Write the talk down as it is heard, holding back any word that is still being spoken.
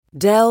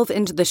Delve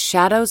into the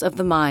shadows of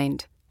the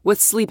mind with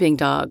Sleeping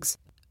Dogs,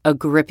 a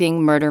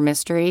gripping murder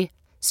mystery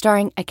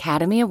starring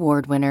Academy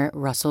Award winner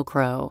Russell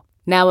Crowe.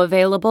 Now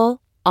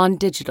available on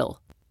digital.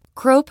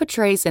 Crowe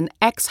portrays an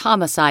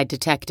ex-homicide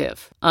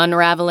detective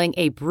unraveling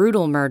a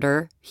brutal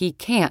murder he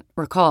can't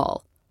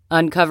recall.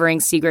 Uncovering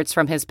secrets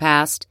from his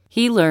past,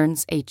 he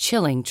learns a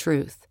chilling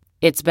truth.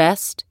 It's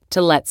best to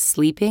let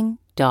sleeping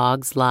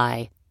dogs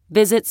lie.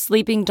 Visit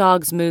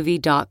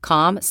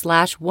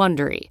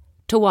sleepingdogsmovie.com/Wondery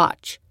to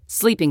watch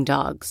Sleeping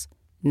Dogs,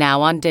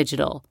 now on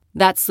digital.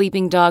 That's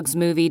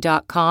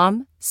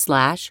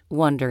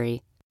sleepingdogsmovie.com/Wondery.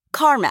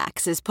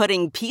 CarMax is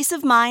putting peace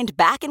of mind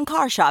back in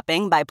car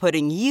shopping by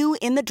putting you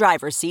in the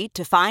driver's seat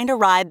to find a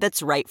ride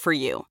that's right for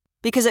you.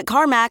 Because at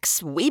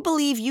CarMax, we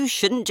believe you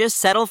shouldn't just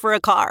settle for a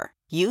car.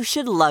 You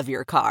should love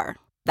your car.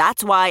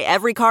 That's why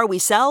every car we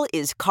sell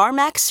is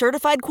CarMax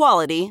certified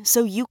quality,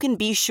 so you can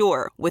be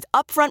sure with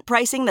upfront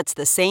pricing that's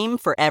the same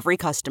for every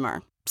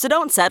customer. So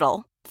don't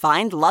settle.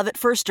 Find love at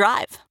first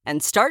drive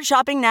and start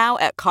shopping now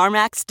at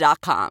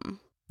CarMax.com.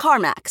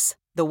 CarMax,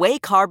 the way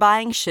car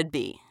buying should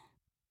be.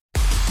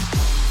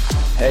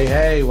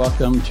 Hey,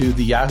 welcome to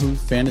the Yahoo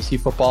Fantasy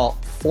Football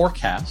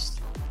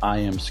Forecast. I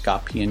am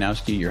Scott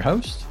Pianowski, your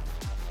host,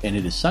 and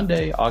it is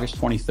Sunday, August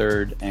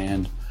 23rd,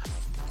 and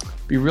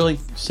be really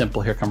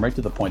simple here, come right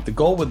to the point. The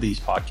goal with these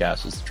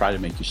podcasts is to try to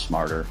make you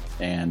smarter,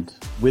 and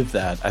with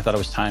that, I thought it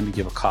was time to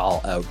give a call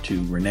out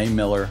to Renee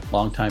Miller,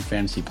 longtime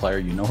fantasy player.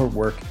 You know her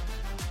work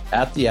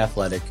at The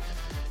Athletic.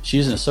 She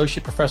is an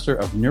associate professor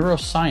of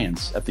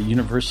neuroscience at the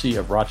University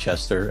of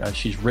Rochester.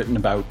 She's written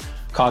about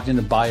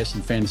cognitive bias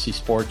in fantasy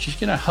sports. She's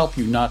going to help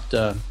you not,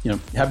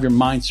 have your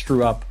mind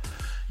screw up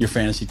your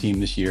fantasy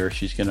team this year.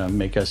 She's going to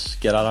make us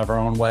get out of our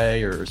own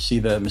way or see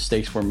the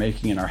mistakes we're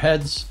making in our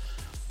heads.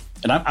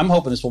 And I'm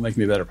hoping this will make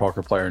me a better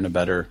poker player and a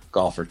better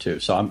golfer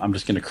too. So I'm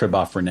just going to crib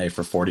off Renee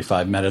for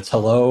 45 minutes.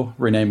 Hello,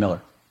 Renee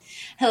Miller.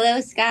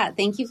 Hello, Scott.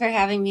 Thank you for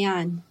having me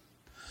on.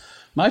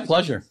 My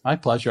pleasure.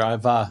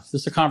 This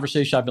is a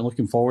conversation I've been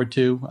looking forward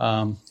to.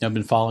 I've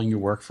been following your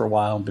work for a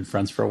while, been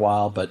friends for a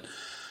while, but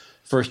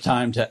first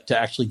time to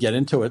actually get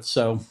into it.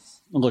 So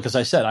look, as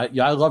I said,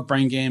 I love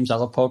brain games. I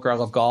love poker. I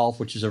love golf,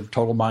 which is a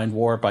total mind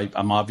warp.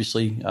 I'm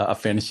obviously a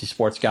fantasy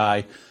sports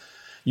guy.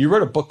 You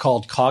wrote a book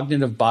called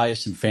Cognitive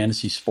Bias in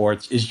Fantasy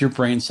Sports. Is Your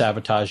Brain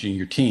Sabotaging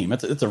Your Team?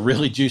 It's a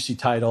really juicy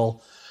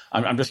title.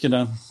 I'm just going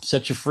to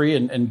set you free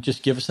and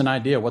just give us an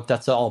idea what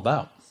that's all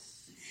about.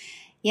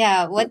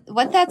 Yeah,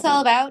 what that's all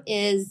about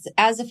is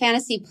as a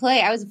fantasy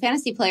player, I was a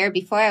fantasy player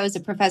before I was a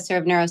professor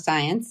of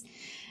neuroscience.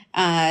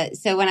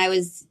 So when I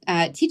was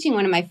teaching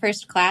one of my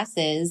first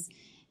classes,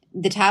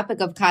 the topic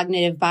of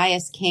cognitive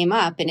bias came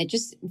up, and it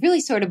just really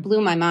sort of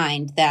blew my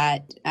mind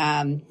that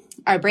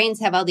our brains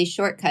have all these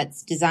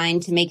shortcuts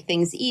designed to make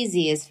things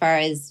easy as far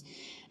as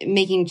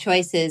making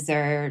choices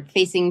or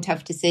facing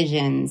tough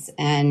decisions.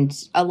 And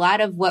a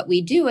lot of what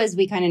we do as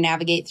we kind of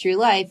navigate through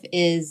life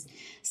is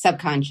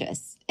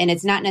subconscious, and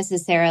it's not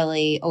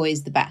necessarily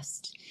always the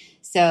best.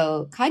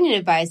 So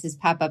cognitive biases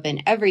pop up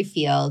in every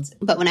field.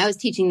 But when I was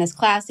teaching this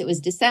class, it was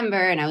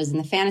December and I was in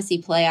the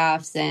fantasy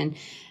playoffs, and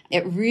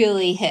it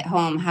really hit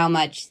home how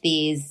much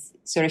these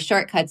sort of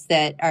shortcuts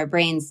that our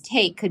brains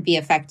take could be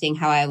affecting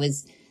how I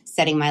was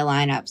setting my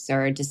lineups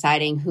or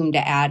deciding whom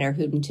to add or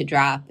whom to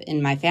drop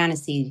in my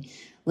fantasy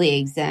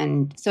leagues.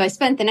 And so I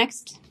spent the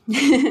next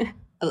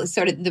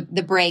sort of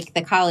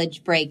the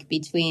college break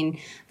between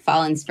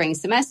fall and spring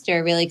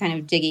semester, really kind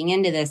of digging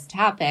into this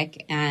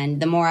topic. And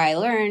the more I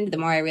learned, the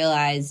more I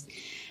realized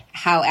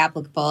how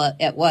applicable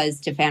it was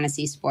to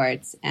fantasy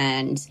sports.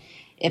 And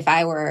if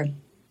I were,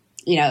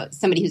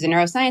 somebody who's a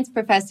neuroscience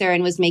professor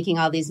and was making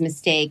all these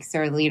mistakes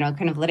or,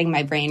 kind of letting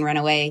my brain run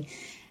away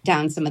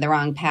down some of the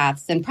wrong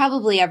paths, then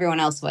probably everyone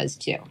else was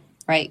too,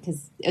 right?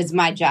 Because it was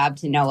my job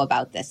to know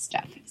about this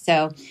stuff.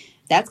 So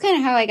that's kind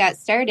of how I got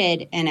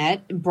started in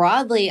it.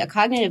 Broadly, a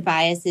cognitive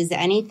bias is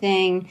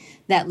anything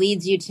that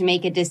leads you to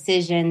make a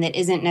decision that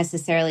isn't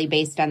necessarily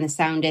based on the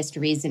soundest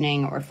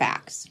reasoning or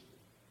facts.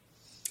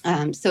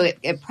 So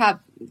it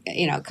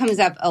comes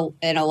up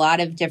in a lot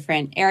of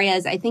different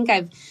areas. I think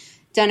I've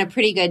done a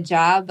pretty good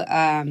job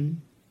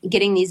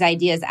getting these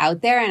ideas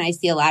out there, and I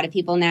see a lot of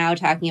people now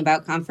talking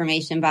about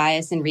confirmation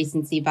bias and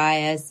recency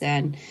bias,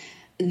 and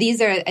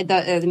those are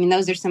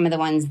some of the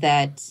ones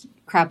that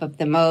crop up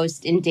the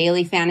most in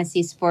daily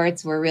fantasy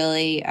sports. We're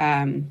really,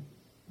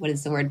 what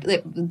is the word?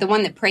 The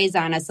one that preys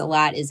on us a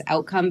lot is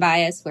outcome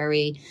bias, where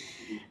we,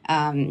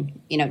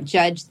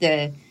 judge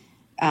the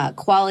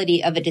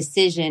quality of a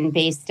decision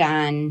based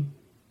on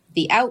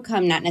the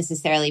outcome, not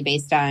necessarily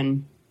based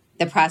on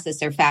the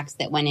process or facts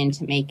that went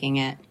into making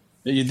it.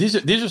 These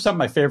are some of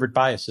my favorite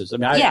biases. I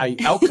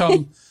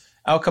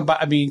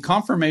mean,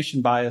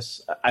 confirmation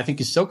bias, I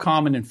think, is so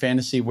common in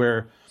fantasy,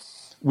 where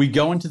we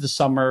go into the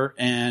summer,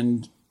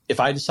 and if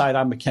I decide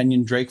I'm a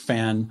Kenyon Drake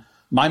fan,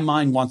 my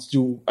mind wants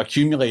to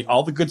accumulate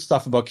all the good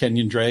stuff about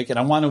Kenyon Drake, and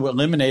I want to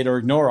eliminate or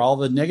ignore all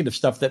the negative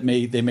stuff that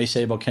they may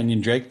say about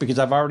Kenyon Drake, because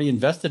I've already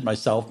invested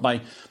myself.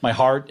 My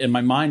heart and my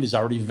mind is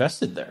already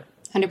invested there.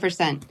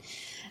 100%.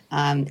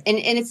 And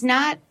it's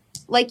not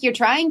like you're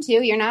trying to.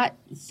 You're not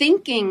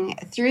thinking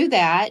through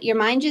that. Your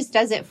mind just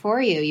does it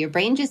for you. Your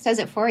brain just does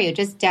it for you. It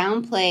just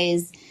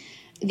downplays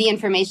the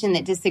information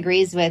that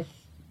disagrees with,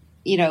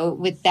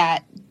 with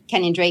that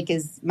Kenyon Drake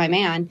is my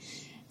man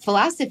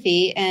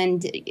philosophy.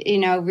 And,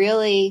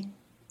 really,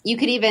 you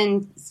could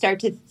even start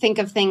to think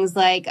of things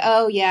like,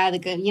 oh, yeah, the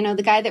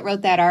guy that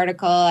wrote that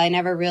article, I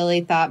never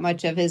really thought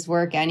much of his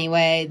work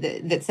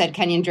anyway, that said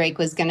Kenyon Drake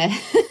was going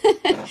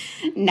to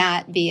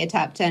not be a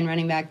top 10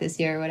 running back this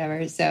year or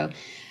whatever. So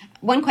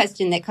one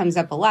question that comes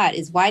up a lot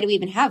is, why do we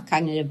even have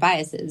cognitive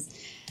biases?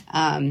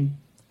 And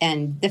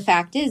the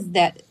fact is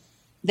that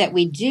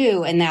we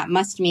do, and that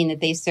must mean that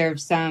they serve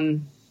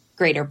some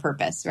greater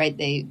purpose, right?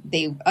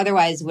 They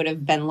otherwise would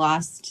have been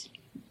lost,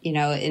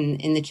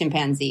 in the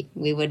chimpanzee.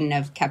 We wouldn't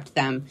have kept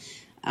them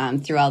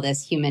through all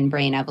this human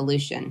brain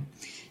evolution.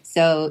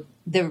 So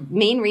the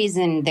main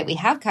reason that we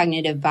have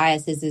cognitive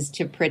biases is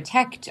to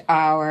protect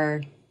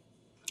our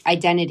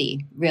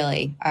identity,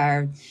 really,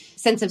 our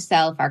sense of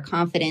self, our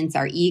confidence,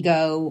 our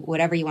ego,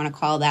 whatever you want to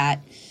call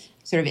that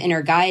sort of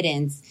inner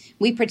guidance.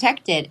 We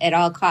protect it at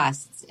all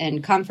costs.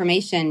 And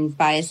confirmation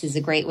bias is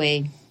a great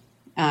way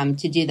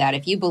to do that.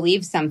 If you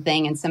believe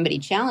something and somebody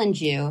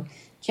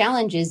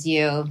challenges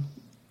you,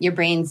 your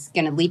brain's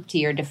going to leap to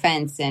your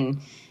defense and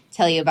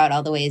tell you about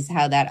all the ways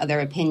how that other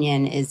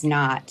opinion is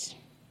not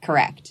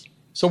correct.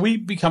 So we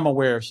become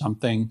aware of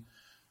something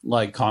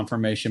like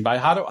confirmation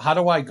bias. How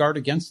do I guard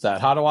against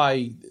that?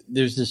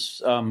 There's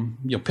this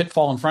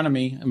pitfall in front of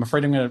me. I'm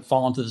afraid I'm going to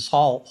fall into this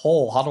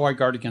hole. How do I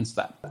guard against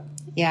that?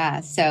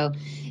 Yeah, so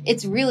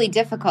it's really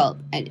difficult.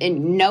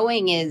 And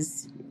knowing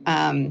is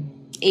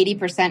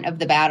 80% of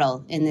the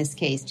battle in this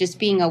case. Just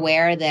being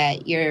aware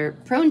that you're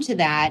prone to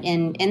that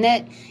and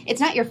that it's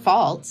not your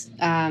fault.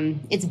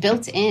 It's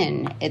built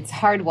in. It's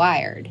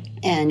hardwired.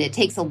 And it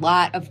takes a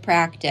lot of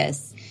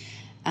practice.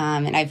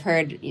 And I've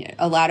heard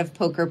a lot of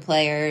poker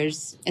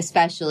players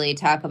especially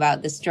talk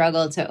about the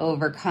struggle to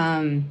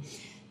overcome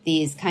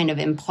these kind of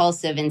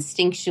impulsive,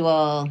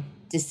 instinctual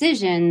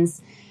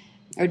decisions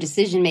or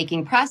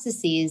decision-making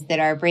processes that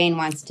our brain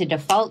wants to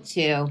default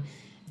to,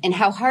 and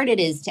how hard it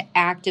is to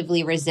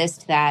actively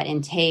resist that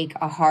and take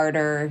a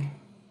harder,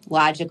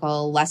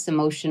 logical, less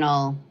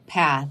emotional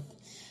path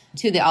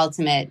to the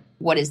ultimate,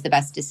 what is the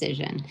best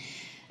decision.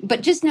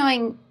 But just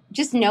knowing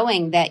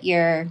that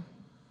your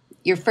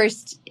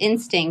first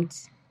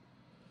instinct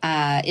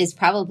is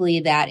probably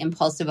that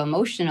impulsive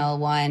emotional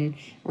one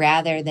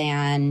rather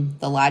than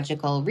the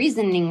logical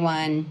reasoning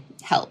one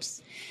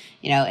helps.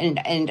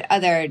 And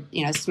other,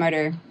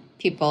 smarter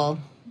people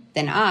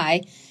than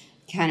I,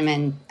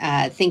 Kahneman,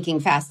 Thinking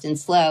Fast and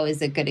Slow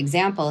is a good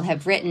example,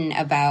 have written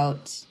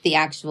about the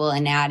actual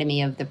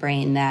anatomy of the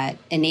brain that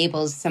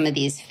enables some of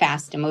these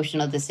fast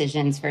emotional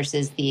decisions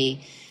versus the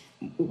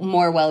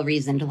more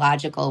well-reasoned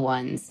logical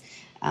ones.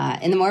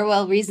 And the more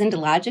well-reasoned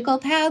logical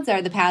paths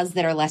are the paths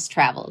that are less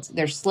traveled.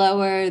 They're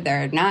slower,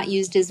 they're not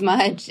used as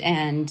much,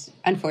 and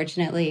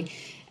unfortunately,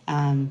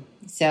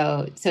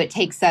 so it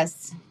takes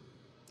us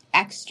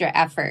extra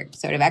effort,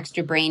 sort of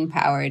extra brain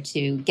power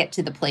to get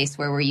to the place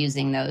where we're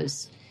using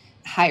those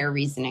higher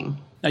reasoning.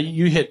 Now,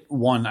 you hit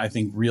one, I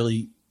think,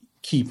 really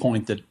key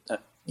point that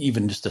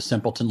even just a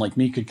simpleton like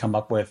me could come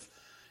up with,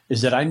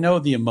 is that I know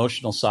the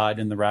emotional side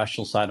and the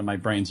rational side of my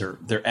brains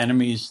they're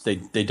enemies.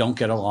 They don't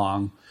get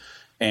along.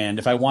 And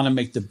if I want to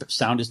make the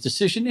soundest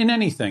decision in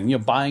anything,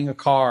 buying a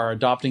car,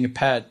 adopting a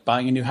pet,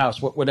 buying a new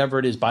house, whatever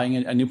it is, buying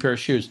a new pair of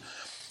shoes,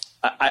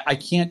 I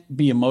can't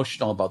be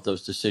emotional about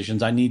those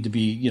decisions. I need to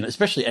be,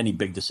 especially any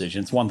big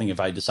decision. It's one thing if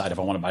I decide if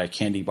I want to buy a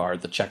candy bar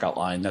at the checkout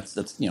line. That's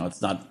it's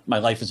not, my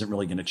life isn't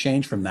really going to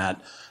change from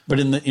that. But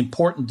in the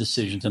important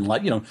decisions in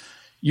life,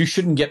 you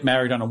shouldn't get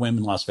married on a whim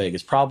in Las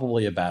Vegas.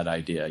 Probably a bad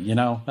idea.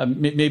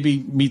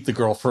 Maybe meet the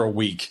girl for a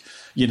week,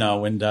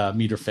 and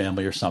meet her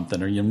family or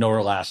something, or know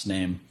her last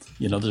name.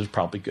 Those are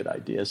probably good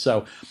ideas.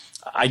 So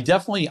I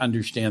definitely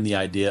understand the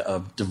idea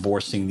of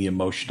divorcing the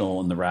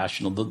emotional and the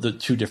rational, the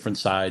two different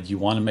sides. You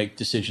want to make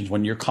decisions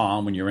when you're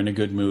calm, when you're in a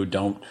good mood.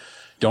 Don't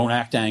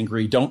act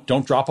angry.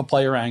 Don't drop a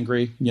player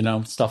angry,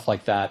 stuff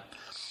like that.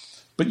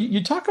 But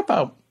you talk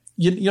about,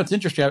 it's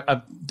interesting.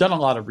 I've done a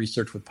lot of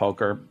research with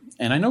poker,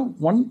 and I know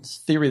one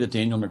theory that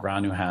Daniel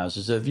Negreanu has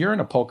is that if you're in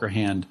a poker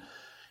hand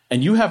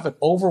and you have an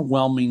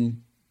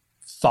overwhelming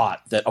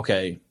thought that,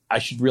 okay, I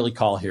should really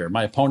call here.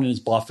 My opponent is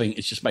bluffing.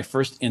 It's just my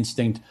first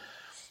instinct.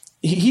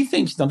 He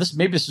thinks, now this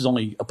is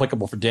only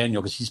applicable for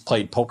Daniel because he's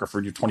played poker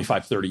for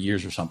 25, 30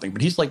 years or something.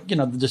 But he's like,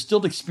 the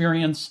distilled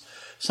experience.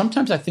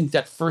 Sometimes I think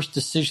that first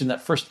decision,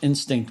 that first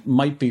instinct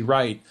might be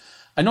right.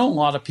 I know a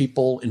lot of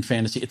people in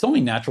fantasy, it's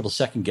only natural to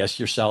second guess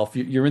yourself.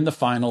 You're in the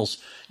finals.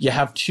 You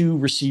have two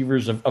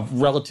receivers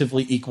of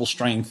relatively equal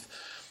strength.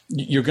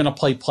 You're going to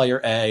play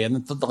player A, and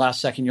then the last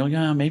second, you're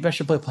like, maybe I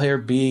should play player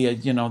B.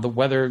 The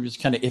weather is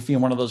kind of iffy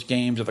in one of those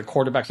games, or the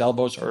quarterback's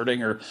elbow is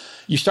hurting, or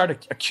you start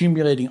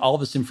accumulating all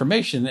this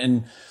information.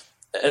 And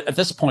at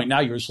this point now,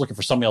 you're just looking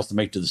for somebody else to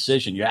make the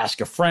decision. You ask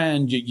a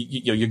friend,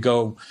 you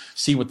go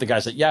see what the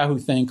guys at Yahoo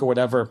think or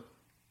whatever.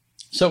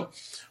 So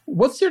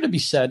What's there to be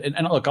said?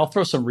 And look, I'll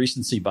throw some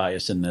recency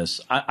bias in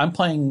this. I'm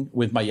playing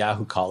with my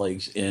Yahoo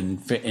colleagues in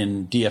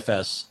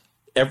DFS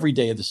every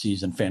day of the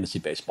season, fantasy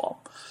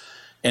baseball,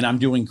 and I'm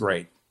doing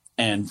great.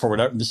 And for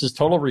whatever, this is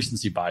total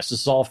recency bias.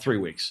 This is all 3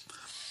 weeks,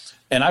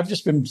 and I've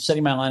just been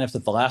setting my lineups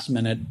at the last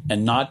minute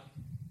and not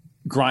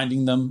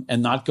grinding them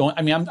and not going.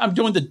 I mean, I'm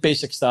doing the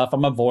basic stuff.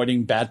 I'm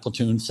avoiding bad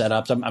platoon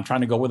setups. I'm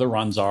trying to go where the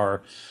runs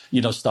are,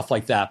 stuff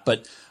like that.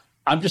 But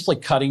I'm just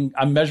like cutting.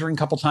 I'm measuring a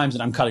couple times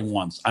and I'm cutting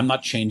once. I'm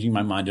not changing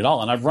my mind at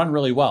all. And I've run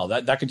really well.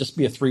 That could just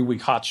be a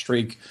 3-week hot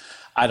streak.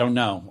 I don't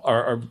know.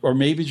 Or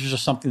maybe there's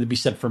just something to be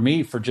said for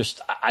me for just,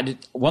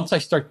 once I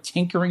start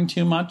tinkering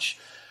too much,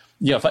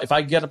 if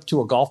I get up to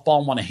a golf ball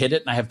and want to hit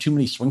it and I have too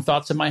many swing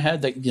thoughts in my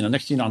head, that,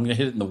 next thing you know, I'm going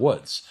to hit it in the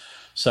woods.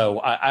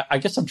 So I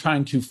guess I'm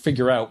trying to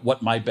figure out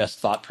what my best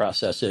thought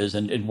process is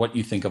and what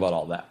you think about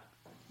all that.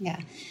 Yeah.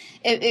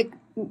 It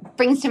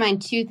brings to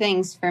mind two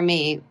things for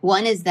me.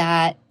 One is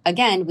that,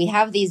 again, we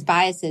have these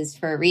biases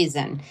for a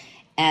reason.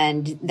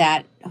 And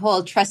that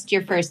whole trust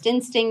your first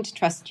instinct,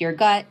 trust your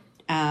gut.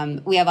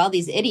 We have all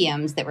these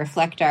idioms that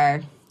reflect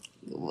our,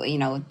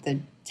 the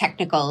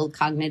technical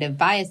cognitive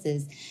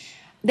biases.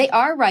 They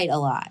are right a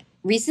lot.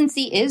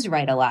 Recency is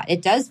right a lot.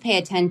 It does pay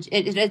attention.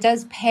 It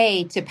does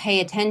pay to pay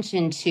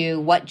attention to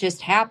what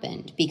just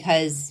happened,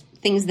 because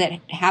things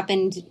that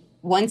happened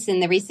once in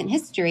the recent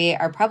history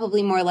are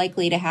probably more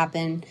likely to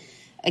happen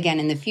again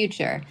in the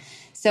future.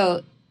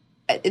 So,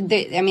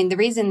 the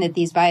reason that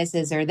these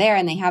biases are there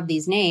and they have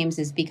these names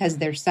is because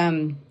there's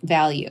some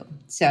value.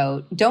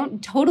 So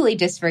don't totally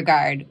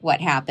disregard what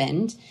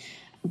happened.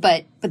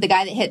 But the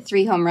guy that hit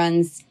 3 home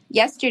runs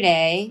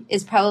yesterday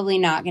is probably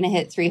not going to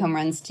hit 3 home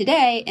runs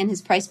today, and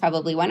his price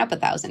probably went up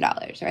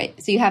 $1,000,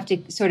 right? So you have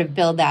to sort of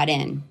build that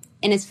in.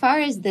 And as far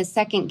as the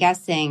second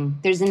guessing,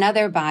 there's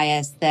another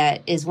bias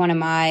that is one of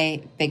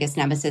my biggest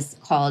nemesis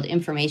called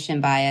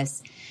information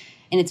bias.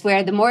 And it's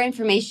where the more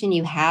information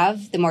you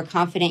have, the more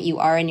confident you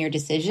are in your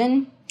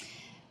decision,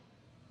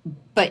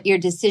 but your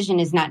decision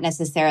is not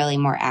necessarily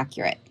more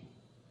accurate.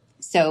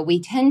 So we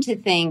tend to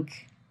go,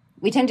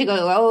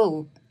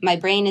 oh, my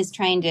brain is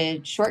trying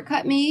to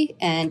shortcut me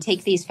and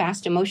take these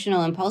fast,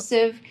 emotional,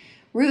 impulsive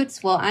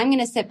routes. Well, I'm going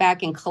to sit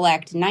back and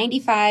collect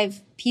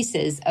 95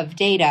 pieces of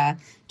data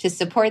to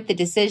support the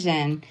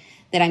decision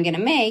that I'm going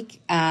to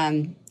make.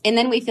 And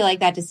then we feel like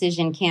that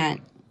decision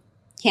can't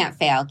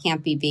fail,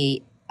 can't be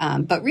beat.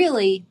 But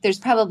really, there's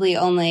probably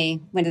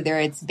only, whether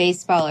it's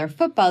baseball or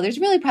football, there's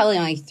really probably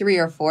only 3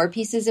 or 4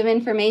 pieces of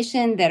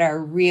information that are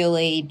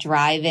really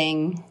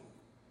driving,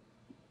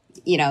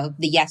 the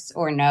yes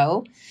or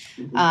no.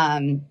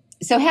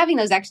 So having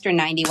those extra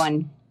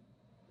 91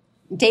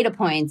 data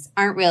points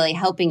aren't really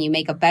helping you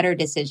make a better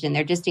decision.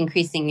 They're just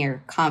increasing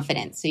your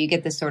confidence. So you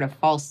get this sort of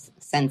false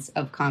sense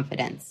of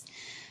confidence.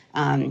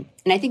 And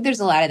I think there's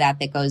a lot of that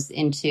goes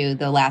into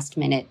the last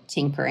minute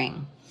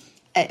tinkering.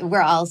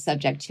 We're all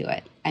subject to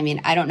it. I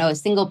mean, I don't know a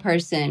single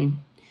person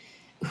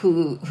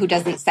who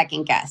doesn't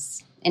second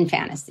guess in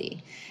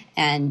fantasy.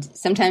 And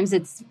sometimes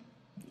it's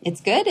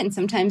good and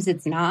sometimes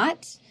it's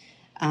not.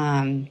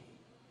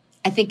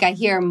 I think I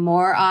hear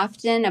more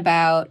often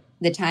about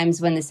the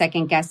times when the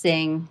second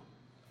guessing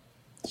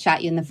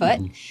shot you in the foot.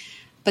 Mm-hmm.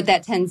 But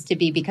that tends to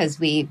be because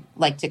we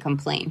like to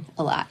complain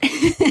a lot.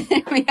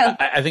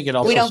 I think it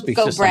also we don't speaks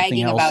go to something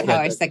bragging else about how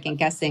our second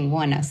guessing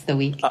won us the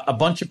week. A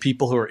bunch of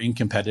people who are in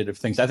competitive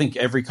things. I think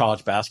every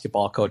college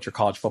basketball coach or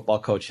college football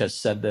coach has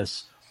said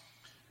this,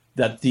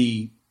 that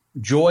the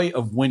joy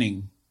of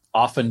winning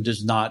often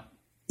does not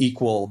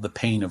equal the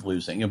pain of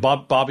losing. And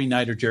Bobby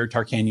Knight or Jared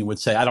Tarkanian would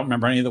say, I don't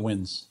remember any of the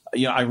wins.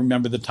 I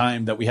remember the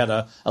time that we had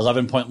a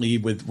 11-point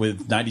lead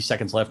with 90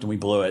 seconds left and we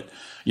blew it.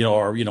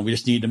 We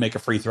just needed to make a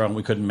free throw and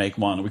we couldn't make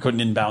one. We couldn't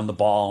inbound the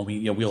ball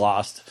and we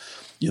lost.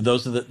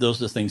 Those are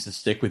the things that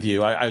stick with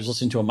you. I was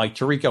listening to a Mike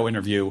Tirico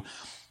interview.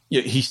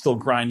 He's still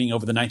grinding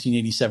over the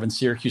 1987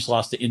 Syracuse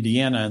loss to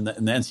Indiana in the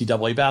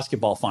NCAA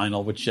basketball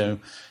final, which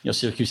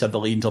Syracuse had the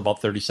lead until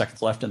about 30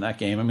 seconds left in that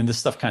game. I mean, this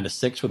stuff kind of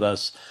sticks with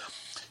us.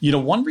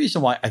 One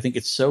reason why I think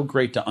it's so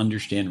great to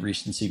understand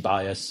recency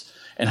bias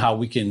and how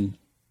we can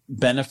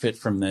benefit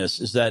from this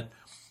is that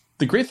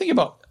the great thing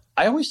about,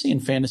 I always say in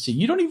fantasy,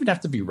 you don't even have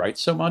to be right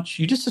so much.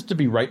 You just have to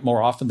be right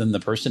more often than the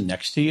person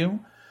next to you.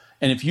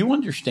 And if you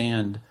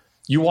understand,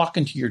 you walk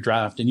into your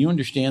draft and you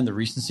understand the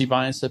recency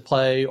bias at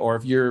play, or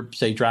if you're,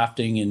 say,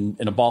 drafting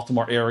in a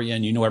Baltimore area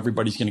and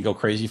everybody's going to go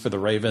crazy for the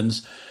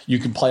Ravens, you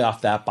can play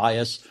off that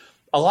bias.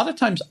 A lot of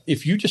times,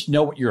 if you just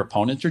know what your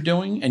opponents are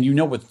doing and you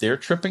know what they're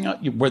tripping on,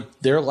 what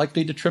they're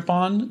likely to trip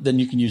on, then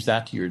you can use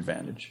that to your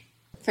advantage.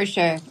 For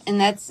sure.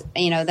 And that's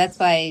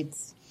why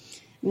it's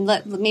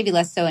maybe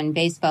less so in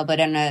baseball, but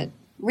on a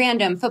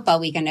random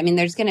football weekend, I mean,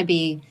 there's going to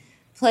be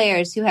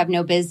players who have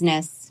no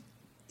business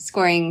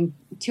scoring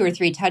 2 or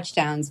 3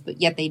 touchdowns,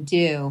 but yet they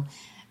do.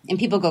 And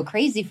people go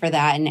crazy for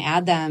that and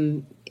add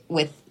them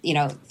with,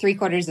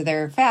 3/4 of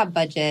their fab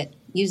budget,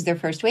 use their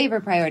first waiver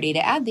priority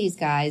to add these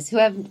guys who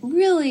have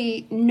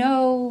really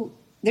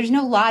there's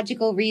no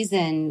logical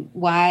reason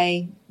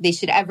why they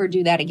should ever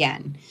do that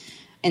again.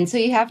 And so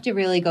you have to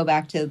really go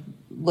back to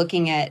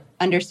looking at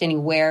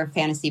understanding where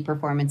fantasy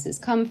performances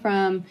come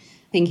from,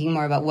 thinking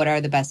more about what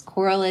are the best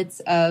correlates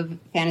of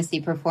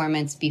fantasy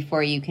performance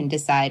before you can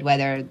decide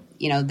whether,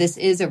 this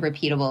is a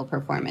repeatable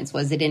performance.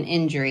 Was it an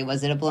injury?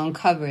 Was it a blown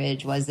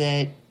coverage? Was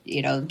it,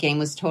 game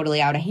was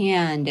totally out of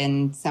hand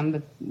and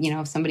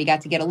somebody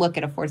got to get a look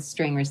at a fourth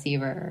string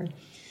receiver?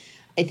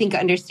 I think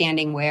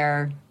understanding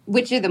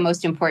which are the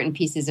most important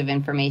pieces of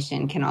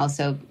information can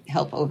also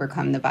help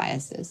overcome the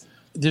biases.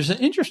 There's an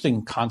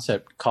interesting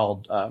concept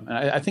called, and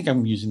I think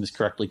I'm using this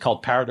correctly,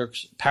 called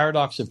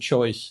paradox of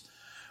choice,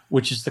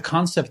 which is the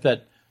concept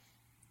that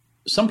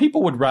some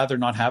people would rather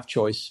not have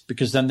choice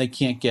because then they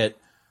can't get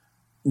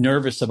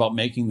nervous about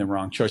making the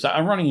wrong choice.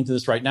 I'm running into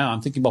this right now.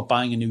 I'm thinking about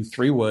buying a new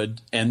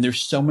 3-wood, and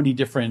there's so many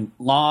different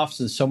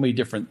lofts and so many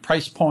different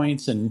price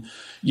points, and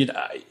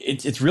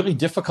it's really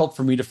difficult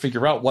for me to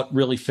figure out what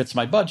really fits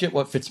my budget,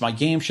 what fits my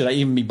game. Should I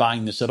even be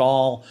buying this at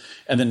all?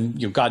 And then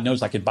God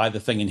knows I could buy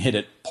the thing and hit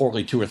it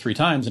poorly 2 or 3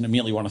 times and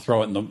immediately want to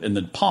throw it in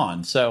the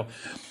pond. So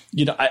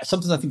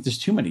sometimes I think there's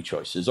too many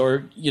choices,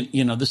 or,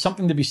 there's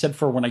something to be said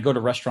for when I go to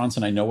restaurants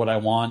and I know what I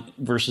want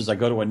versus I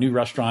go to a new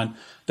restaurant.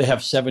 They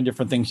have 7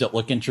 different things that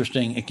look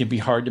interesting. It can be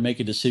hard to make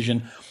a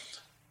decision.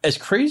 As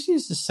crazy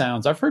as this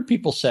sounds, I've heard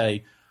people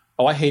say,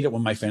 oh, I hate it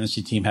when my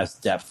fantasy team has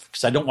depth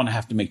because I don't want to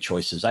have to make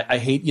choices. I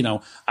hate,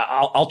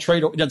 I'll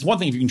trade. That's one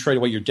thing if you can trade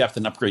away your depth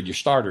and upgrade your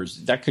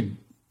starters. That could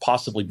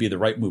possibly be the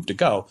right move to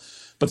go.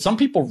 But some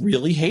people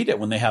really hate it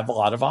when they have a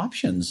lot of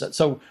options.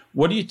 So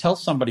what do you tell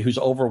somebody who's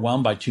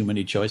overwhelmed by too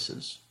many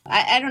choices?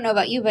 I don't know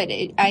about you, but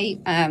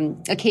I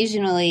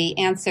occasionally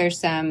answer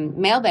some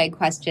mailbag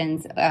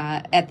questions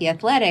at The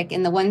Athletic,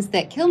 and the ones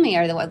that kill me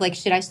are the ones like,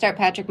 should I start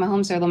Patrick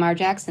Mahomes or Lamar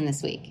Jackson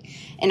this week?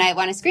 And I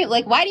want to scream,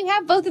 like, why do you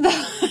have both of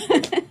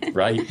those?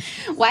 Right.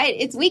 Why?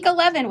 It's week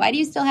 11. Why do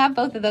you still have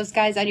both of those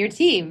guys on your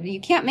team? You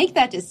can't make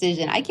that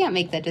decision. I can't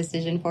make that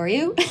decision for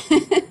you.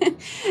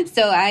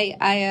 So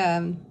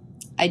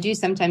I do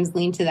sometimes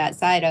lean to that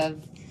side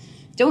of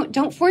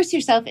don't force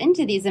yourself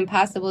into these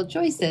impossible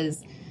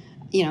choices.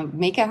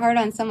 Make it hard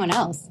on someone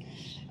else.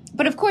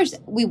 But of course,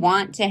 we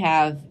want to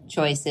have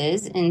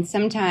choices, and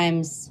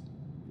sometimes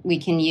we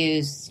can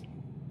use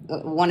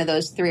one of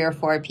those 3 or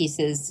 4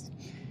 pieces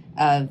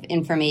of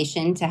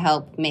information to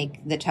help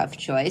make the tough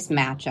choice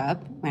match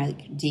up,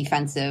 like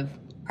defensive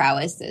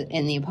prowess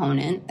in the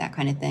opponent, that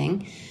kind of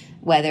thing.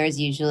 Weather is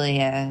usually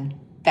a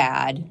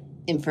bad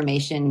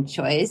information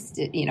choice,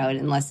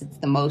 unless it's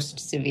the most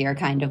severe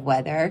kind of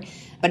weather.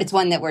 But it's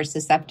one that we're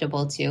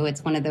susceptible to.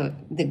 It's one of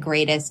the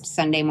greatest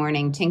Sunday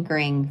morning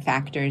tinkering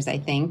factors, I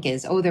think,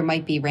 is, there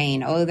might be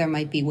rain. There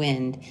might be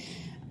wind.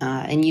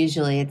 And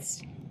usually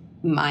it's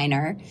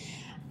minor.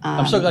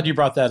 I'm so glad you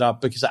brought that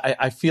up because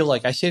I feel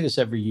like I say this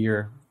every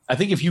year. I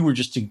think if you were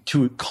just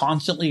to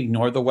constantly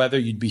ignore the weather,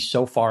 you'd be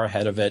so far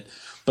ahead of it.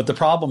 But the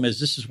problem is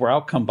this is where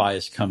outcome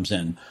bias comes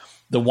in.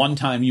 The one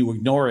time you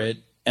ignore it,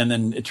 and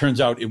then it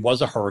turns out it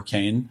was a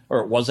hurricane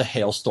or it was a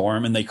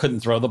hailstorm and they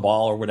couldn't throw the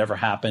ball or whatever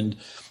happened.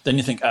 Then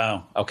you think,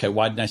 oh, okay,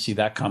 why didn't I see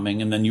that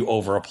coming? And then you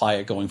over apply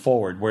it going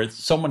forward, where it's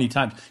so many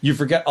times you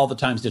forget all the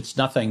times it's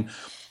nothing.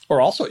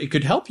 Or also it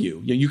could help you.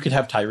 You could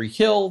have Tyreek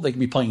Hill. They could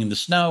be playing in the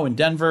snow in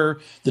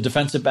Denver. The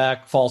defensive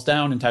back falls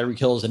down and Tyreek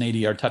Hill is an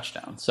 80-yard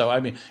touchdown. So,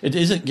 it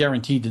isn't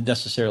guaranteed to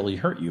necessarily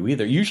hurt you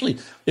either. Usually,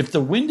 if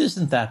the wind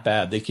isn't that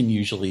bad, they can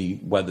usually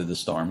weather the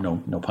storm.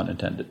 No pun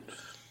intended.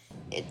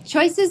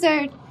 Choices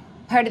are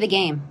part of the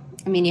game.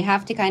 You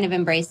have to kind of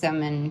embrace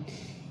them and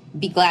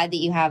be glad that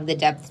you have the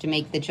depth to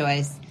make the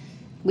choice.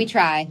 We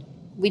try.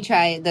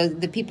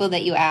 The people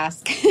that you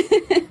ask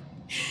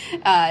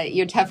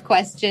your tough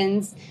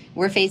questions,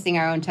 we're facing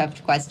our own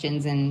tough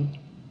questions and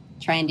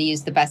trying to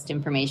use the best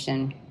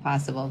information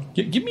possible.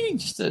 Give me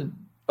just a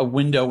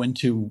window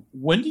into,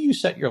 when do you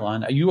set your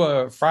line? Are you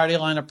a Friday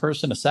lineup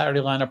person, a Saturday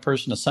lineup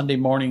person, a Sunday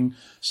morning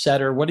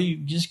setter? What do you,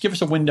 just give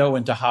us a window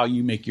into how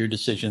you make your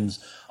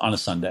decisions on a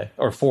Sunday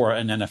or for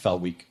an NFL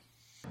week?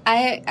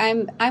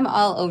 I'm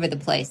all over the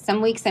place.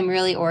 Some weeks I'm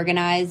really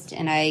organized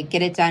and I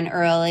get it done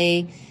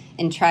early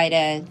and try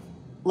to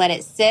let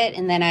it sit,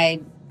 and then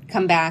I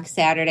come back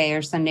Saturday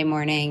or Sunday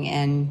morning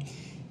and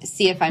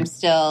see if I'm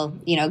still,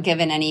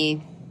 given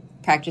any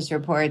practice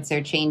reports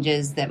or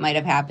changes that might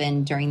have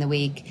happened during the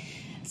week.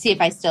 See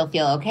if I still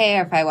feel okay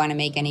or if I want to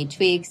make any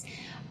tweaks.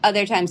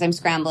 Other times I'm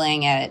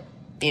scrambling at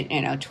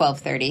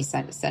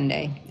 12:30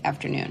 Sunday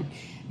afternoon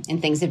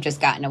and things have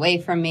just gotten away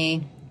from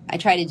me. I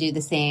try to do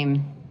the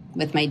same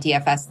with my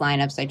DFS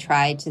lineups. I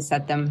try to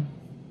set them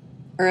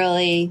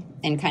early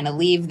and kind of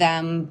leave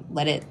them,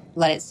 let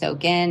it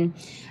soak in.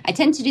 I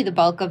tend to do the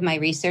bulk of my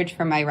research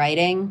for my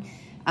writing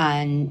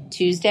on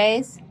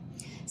Tuesdays.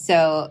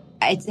 So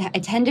I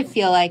tend to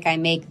feel like I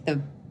make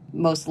the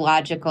most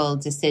logical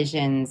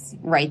decisions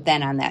right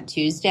then on that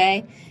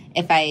Tuesday.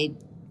 If I,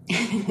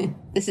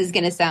 this is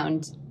going to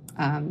sound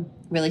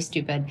really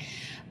stupid,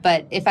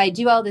 but if I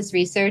do all this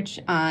research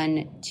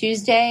on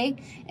Tuesday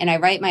and I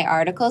write my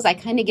articles, I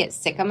kind of get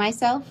sick of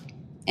myself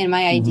and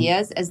my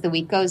ideas as the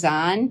week goes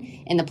on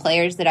and the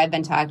players that I've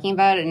been talking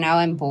about, and now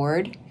I'm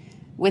bored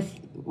with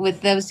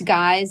with those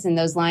guys and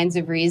those lines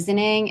of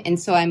reasoning. And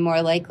so I'm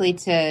more likely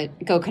to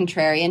go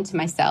contrarian to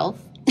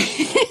myself.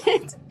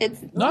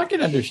 No, I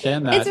can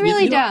understand that. It's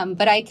really dumb,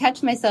 but I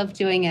catch myself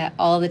doing it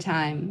all the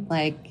time.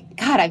 Like,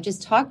 God, I've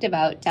just talked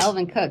about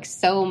Dalvin Cook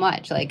so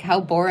much. Like, how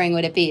boring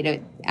would it be to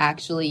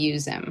actually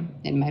use him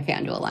in my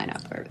FanDuel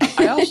lineup?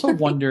 I also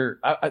wonder,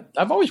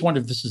 I've always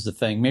wondered if this is the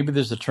thing. Maybe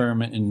there's a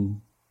term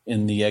in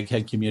the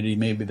Egghead community.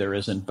 Maybe there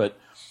isn't. But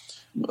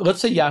let's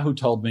say Yahoo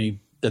told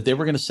me that they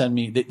were going to send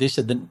me, they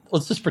said, then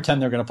let's just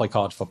pretend they're going to play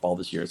college football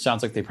this year. It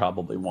sounds like they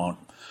probably won't.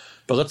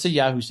 But let's say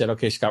Yahoo said,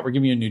 okay, Scott, we're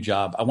giving you a new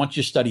job. I want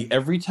you to study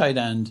every tight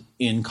end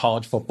in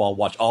college football,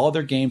 watch all of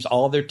their games,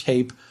 all of their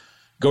tape,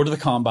 go to the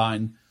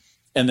combine,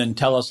 and then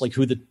tell us like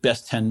who the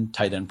best 10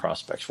 tight end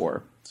prospects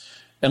were.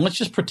 And let's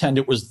just pretend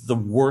it was the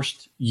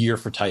worst year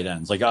for tight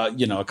ends. Like,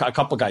 a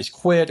couple guys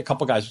quit, a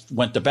couple guys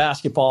went to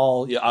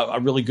basketball, a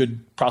really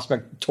good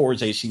prospect tore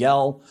his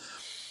ACL.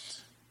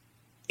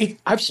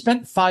 I've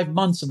spent 5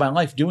 months of my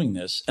life doing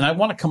this, and I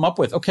want to come up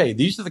with, okay,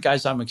 these are the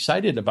guys I'm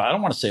excited about. I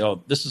don't want to say,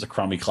 oh, this is a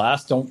crummy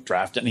class. Don't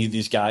draft any of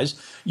these guys.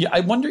 Yeah,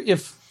 I wonder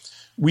if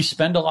we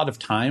spend a lot of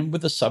time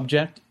with a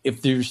subject,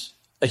 if there's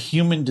a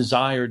human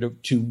desire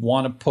to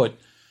want to put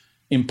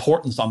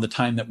importance on the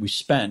time that we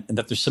spent and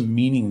that there's some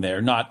meaning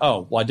there, not,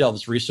 oh, well, I did all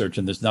this research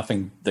and there's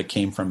nothing that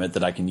came from it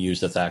that I can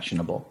use that's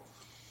actionable.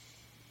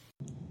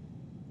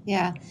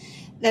 Yeah,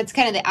 that's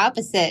kind of the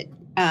opposite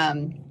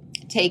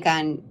take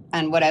on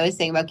what I was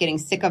saying about getting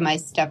sick of my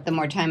stuff. The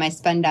more time I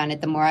spend on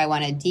it, the more I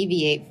want to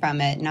deviate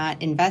from it,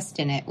 not invest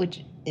in it,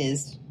 which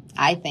is,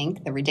 I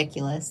think, the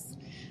ridiculous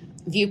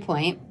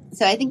viewpoint.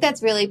 So I think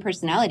that's really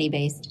personality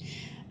based.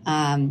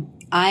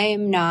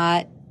 I'm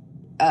not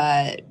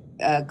a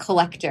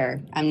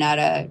collector. I'm not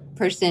a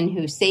person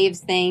who saves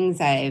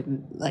things.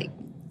 I'm like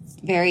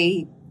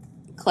very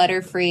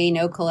clutter free,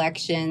 no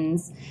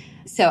collections.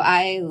 So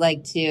I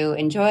like to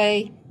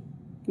enjoy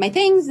my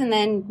things and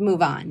then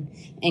move on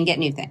and get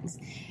new things,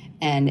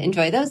 and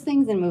enjoy those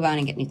things and move on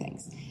and get new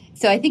things.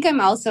 So I think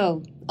I'm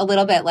also a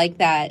little bit like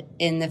that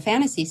in the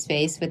fantasy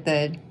space with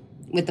the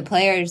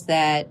players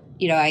that,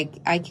 you know,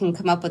 I can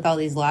come up with all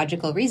these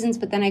logical reasons,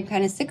 but then I'm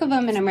kind of sick of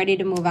them and I'm ready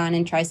to move on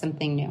and try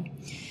something new.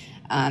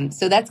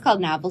 So that's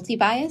called novelty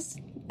bias.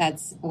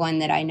 That's one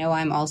that I know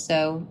I'm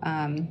also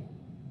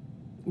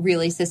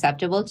really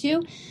susceptible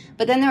to.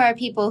 But then there are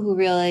people who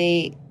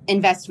really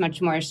invest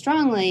much more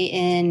strongly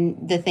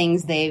in the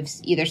things they've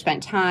either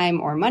spent time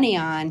or money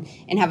on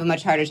and have a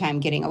much harder time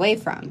getting away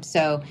from.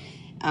 So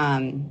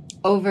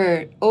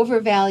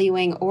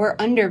overvaluing or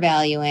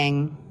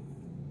undervaluing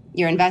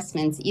your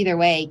investments either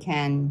way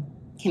can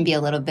be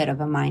a little bit of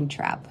a mind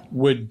trap.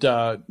 Would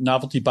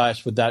novelty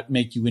bias, would that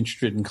make you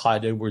interested in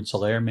Clyde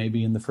Edwards-Helaire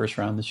maybe in the first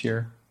round this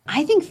year?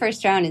 I think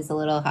first round is a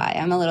little high.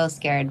 I'm a little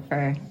scared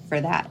for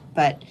that.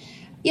 But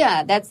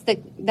yeah, that's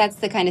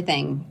the kind of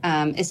thing.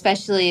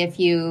 Especially if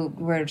you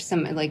were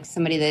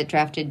somebody that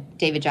drafted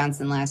David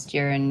Johnson last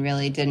year and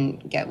really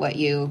didn't get what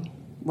you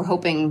were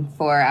hoping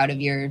for out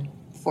of your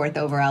 4th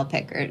overall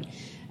pick. Or,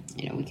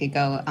 you know, we could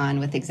go on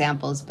with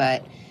examples,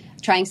 but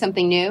trying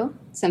something new,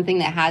 something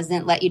that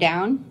hasn't let you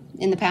down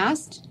in the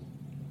past,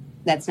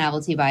 that's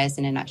novelty bias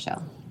in a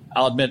nutshell.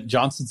 I'll admit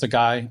Johnson's a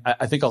guy,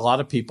 I think a lot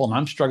of people, and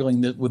I'm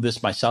struggling with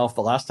this myself,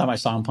 the last time I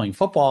saw him playing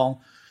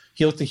football,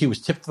 he looked like he was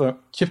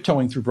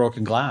tiptoeing through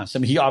broken glass. I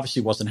mean, he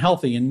obviously wasn't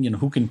healthy, and, you know,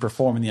 who can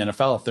perform in the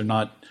NFL if they're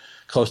not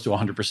close to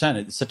 100%?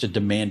 It's such a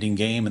demanding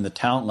game, and the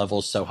talent level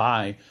is so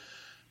high.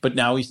 But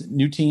now he's a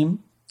new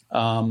team,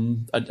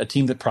 a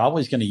team that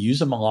probably is going to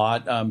use him a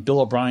lot.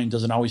 Bill O'Brien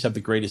doesn't always have the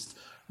greatest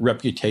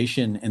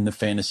reputation in the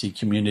fantasy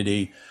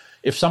community.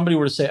 If somebody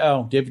were to say,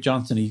 oh, David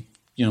Johnson, the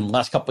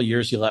last couple of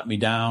years he let me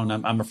down,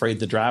 I'm afraid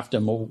to draft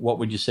him, what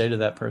would you say to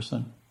that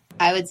person?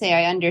 I would say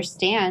I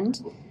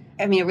understand.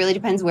 I mean, it really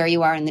depends where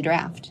you are in the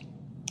draft.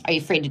 Are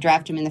you afraid to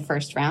draft him in the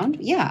first round?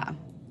 Yeah.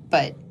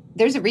 But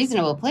there's a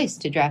reasonable place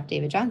to draft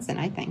David Johnson,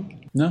 I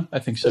think. No, I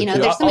think so, too.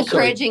 There's some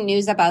encouraging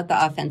news about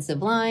the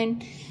offensive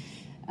line.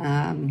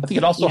 I think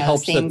it also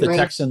helps that the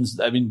Texans,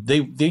 I mean,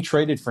 they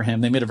traded for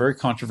him. They made a very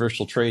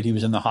controversial trade. He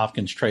was in the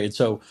Hopkins trade.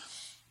 So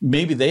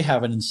maybe they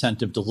have an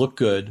incentive to look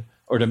good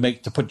or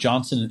to put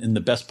Johnson in the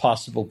best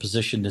possible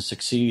position to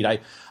succeed.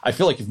 I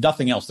feel like if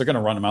nothing else, they're going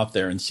to run him out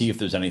there and see if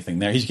there's anything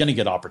there. He's going to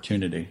get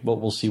opportunity.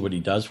 We'll see what he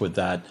does with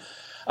that.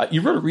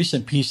 You wrote a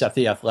recent piece at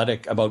The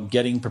Athletic about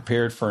getting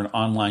prepared for an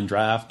online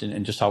draft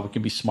and just how we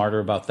can be smarter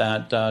about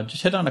that.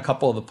 Just hit on a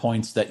couple of the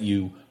points that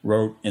you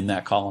wrote in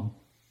that column.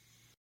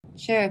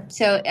 Sure.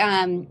 So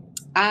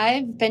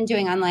I've been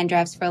doing online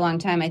drafts for a long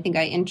time. I think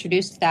I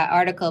introduced that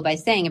article by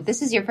saying, if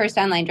this is your first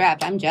online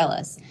draft, I'm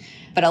jealous.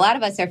 But a lot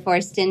of us are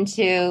forced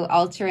into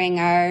altering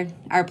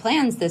our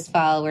plans this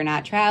fall. We're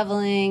not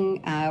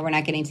traveling. We're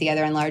not getting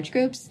together in large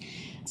groups.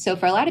 So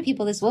for a lot of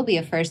people, this will be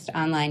a first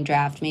online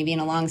draft, maybe in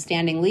a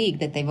long-standing league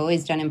that they've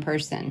always done in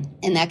person.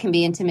 And that can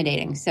be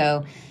intimidating.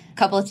 So a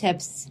couple of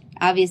tips.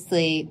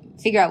 Obviously,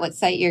 figure out what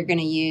site you're going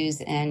to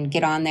use and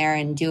get on there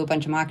and do a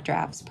bunch of mock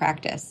drafts,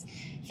 practice.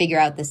 figure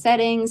out the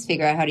settings,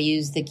 figure out how to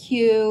use the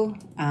queue.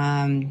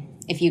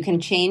 If you can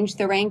change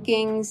the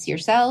rankings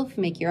yourself,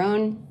 make your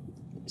own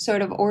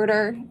sort of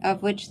order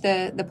of which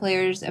the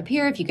players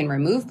appear. If you can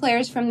remove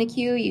players from the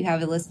queue, you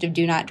have a list of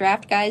do not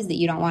draft guys that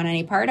you don't want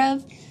any part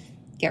of.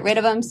 Get rid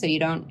of them so you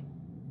don't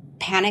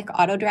panic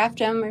auto draft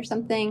them or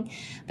something.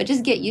 But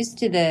just get used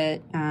to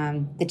the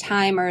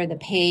timer, the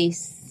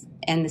pace,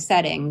 and the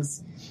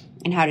settings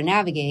and how to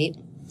navigate.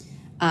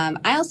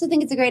 I also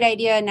think it's a great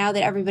idea now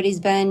that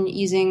everybody's been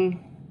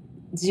using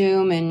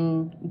Zoom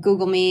and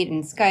Google Meet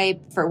and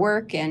Skype for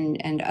work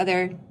and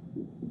other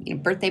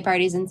birthday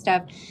parties and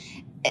stuff.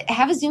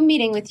 Have a Zoom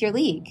meeting with your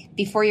league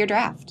before your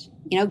draft.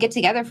 Get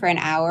together for an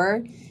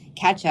hour,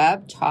 catch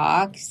up,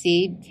 talk,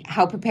 see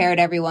how prepared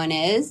everyone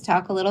is,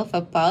 talk a little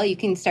football. You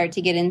can start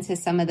to get into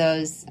some of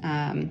those,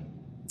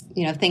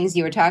 things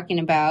you were talking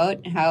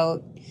about.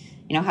 How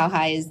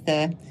high is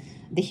the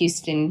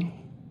Houston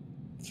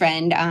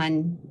friend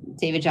on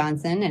David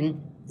Johnson?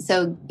 And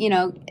so,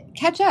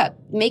 catch up,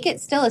 make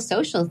it still a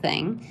social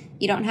thing.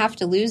 You don't have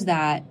to lose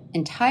that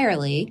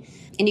entirely,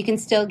 and you can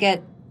still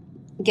get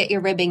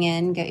your ribbing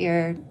in, get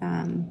your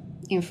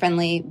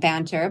friendly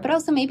banter, but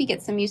also maybe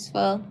get some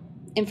useful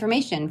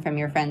information from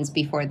your friends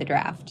before the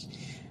draft.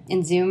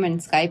 In Zoom and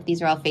Skype,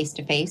 these are all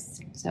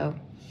face-to-face. So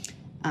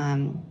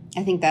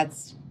I think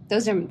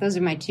those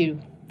are my two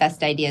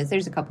best ideas.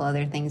 There's a couple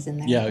other things in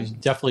there. Yeah,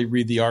 definitely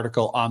read the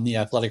article on The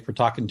Athletic. We're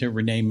talking to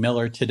Renee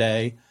Miller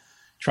today,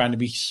 trying to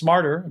be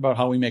smarter about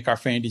how we make our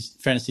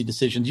fantasy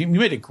decisions. You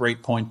made a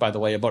great point, by the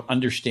way, about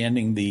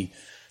understanding the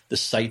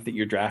site that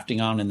you're drafting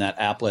on in that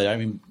applet. I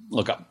mean,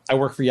 look, I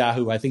work for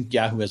Yahoo. I think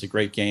Yahoo has a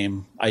great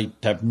game. I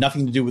have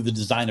nothing to do with the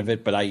design of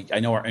it, but I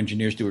know our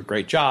engineers do a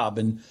great job,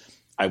 and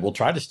I will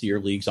try to steer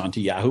leagues onto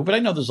Yahoo. But I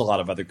know there's a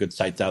lot of other good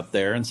sites out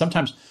there, and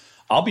sometimes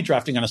I'll be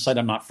drafting on a site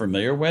I'm not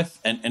familiar with,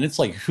 and it's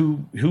like,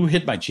 who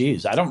hit my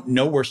cheese? I don't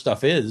know where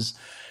stuff is.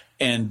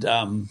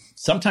 And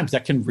sometimes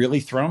that can really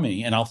throw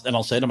me. And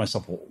I'll say to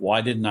myself, well,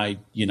 why didn't I,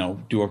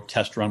 do a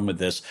test run with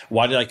this?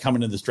 Why did I come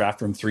into this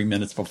draft room 3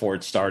 minutes before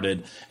it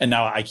started? And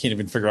now I can't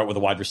even figure out what the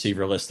wide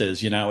receiver list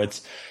is.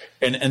 It's,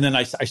 and then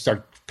I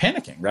start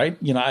panicking, right?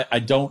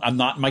 I'm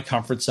not in my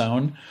comfort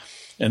zone.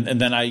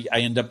 And then I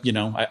end up,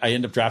 I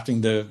end up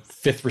drafting the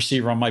fifth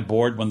receiver on my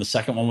board when the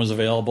second one was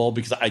available,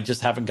 because I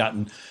just haven't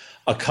gotten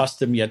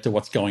accustomed yet to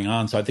what's going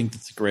on. So I think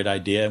that's a great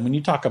idea. And when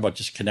you talk about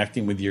just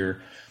connecting with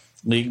your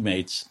league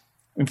mates,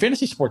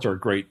 fantasy sports are a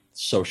great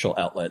social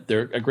outlet.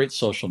 They're a great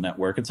social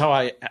network. It's how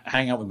I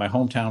hang out with my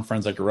hometown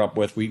friends I grew up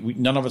with. We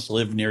none of us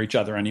live near each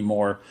other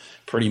anymore,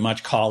 pretty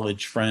much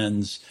college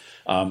friends.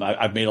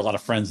 I've made a lot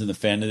of friends in the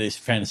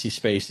fantasy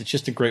space. It's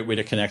just a great way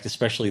to connect,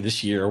 especially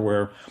this year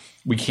where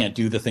we can't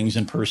do the things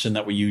in person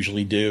that we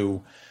usually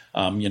do.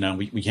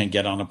 We can't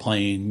get on a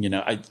plane.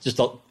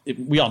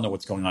 We all know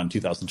what's going on in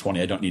 2020.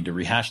 I don't need to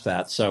rehash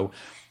that. So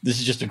this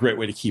is just a great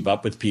way to keep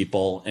up with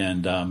people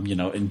and,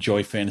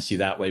 enjoy fantasy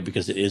that way,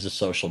 because it is a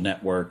social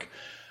network.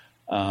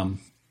 So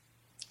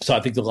I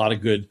think there's a lot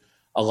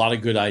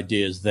of good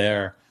ideas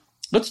there.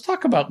 Let's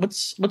talk about,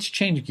 let's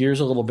change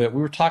gears a little bit.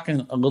 We were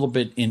talking a little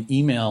bit in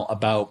email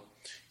about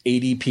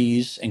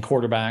ADPs and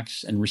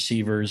quarterbacks and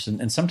receivers.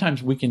 And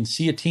sometimes we can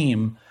see a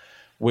team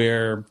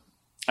where,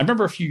 I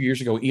remember a few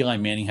years ago, Eli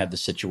Manning had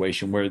this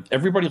situation where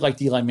everybody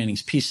liked Eli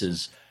Manning's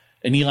pieces,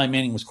 and Eli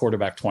Manning was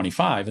quarterback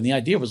 25. And the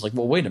idea was like,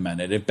 well, wait a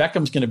minute. If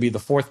Beckham's going to be the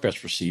fourth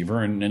best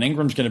receiver and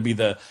Ingram's going to be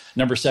the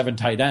number 7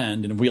 tight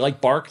end, and if we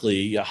like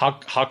Barkley, how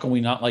can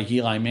we not like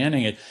Eli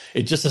Manning?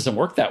 It just doesn't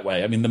work that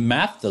way. I mean, the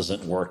math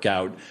doesn't work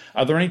out.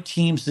 Are there any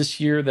teams this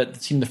year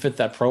that seem to fit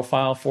that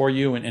profile for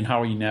you, and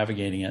how are you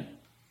navigating it?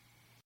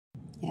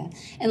 Yeah.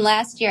 And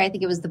last year, I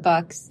think it was the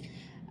Bucs,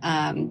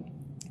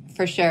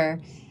 for sure.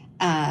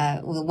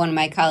 One of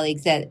my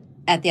colleagues at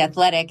The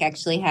Athletic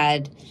actually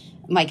had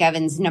Mike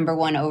Evans' number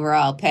 1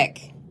 overall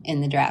pick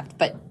in the draft,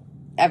 but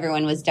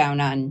everyone was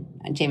down on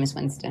Jameis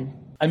Winston.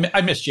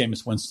 I miss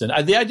Jameis Winston.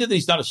 The idea that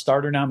he's not a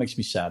starter now makes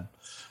me sad.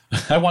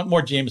 I want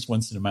more Jameis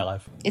Winston in my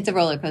life. It's a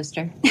roller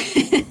coaster.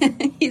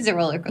 He's a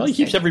roller coaster.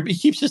 Well, he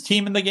keeps his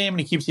team in the game, and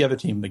he keeps the other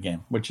team in the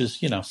game, which is,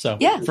 so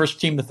yeah. First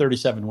team to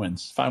 37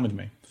 wins. Fine with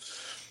me.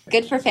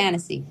 Good for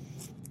fantasy.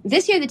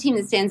 This year, the team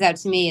that stands out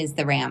to me is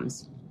the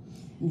Rams.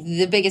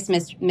 The biggest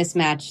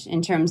mismatch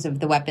in terms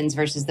of the weapons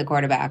versus the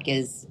quarterback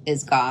is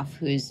Goff,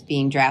 who's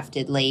being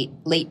drafted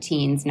late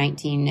teens,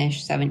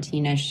 19-ish,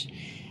 17-ish,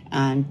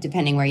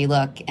 depending where you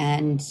look.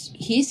 And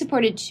he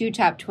supported 2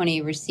 top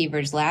 20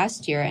 receivers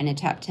last year and a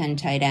top 10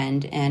 tight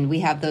end. And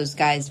we have those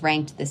guys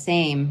ranked the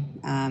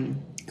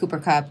same. Cooper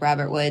Kupp,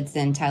 Robert Woods,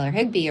 and Tyler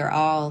Higbee are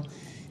all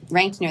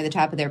ranked near the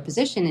top of their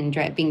position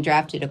and being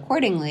drafted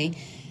accordingly.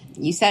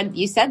 You said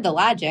the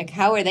logic.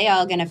 How are they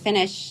all going to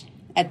finish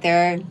at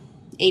their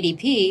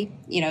ADP,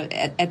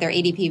 at their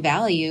ADP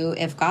value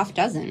if Goff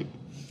doesn't?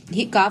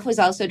 Goff was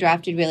also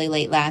drafted really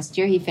late last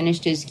year. He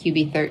finished his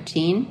QB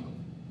 13.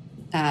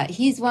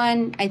 He's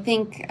one, I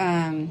think,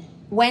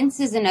 Wentz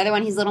is another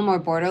one. He's a little more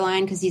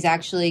borderline because he's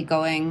actually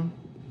going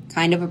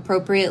kind of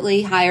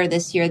appropriately higher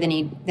this year than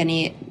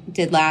he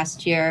did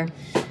last year,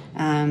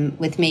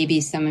 with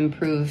maybe some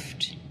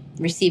improved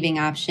receiving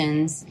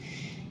options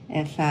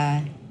if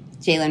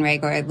Jalen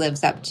Reagor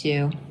lives up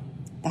to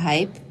the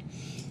hype,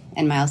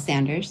 and Miles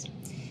Sanders.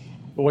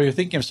 Well, you're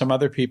thinking of some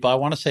other people. I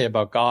want to say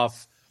about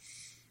Goff,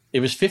 it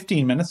was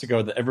 15 minutes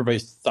ago that everybody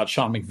thought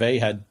Sean McVay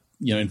had,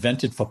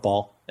 invented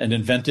football and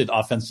invented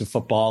offensive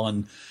football.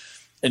 And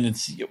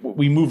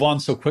we move on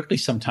so quickly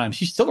sometimes.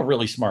 He's still a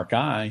really smart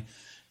guy.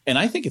 And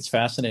I think it's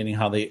fascinating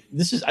how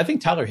I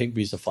think Tyler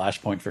Higbee is a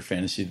flashpoint for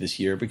fantasy this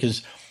year,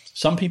 because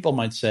some people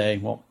might say,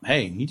 well,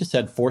 hey, he just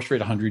had 4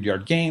 straight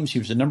 100-yard games. He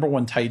was the number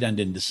 1 tight end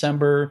in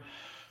December.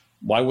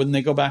 Why wouldn't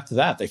they go back to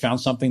that? They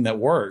found something that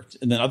worked.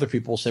 And then other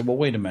people will say, well,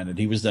 wait a minute.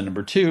 He was the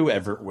number 2.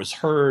 Everett was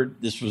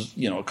hurt. This was,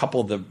 a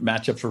couple of the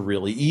matchups were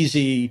really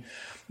easy.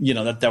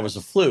 That was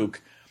a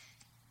fluke.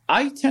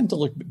 I tend to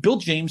look, Bill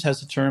James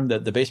has a term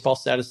that the baseball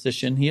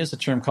statistician, he has a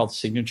term called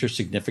signature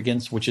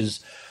significance, which is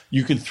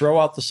you can throw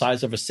out the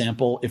size of a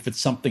sample if it's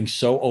something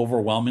so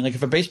overwhelming. Like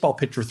if a baseball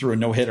pitcher threw a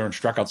no-hitter and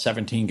struck out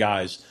 17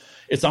 guys,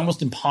 it's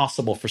almost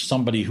impossible for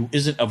somebody who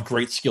isn't of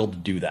great skill to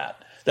do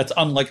that. That's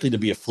unlikely to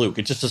be a fluke.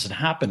 It just doesn't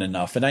happen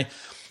enough. And I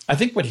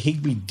think what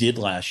Higbee did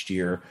last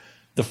year,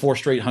 the 4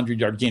 straight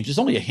 100-yard games, there's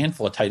only a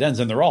handful of tight ends,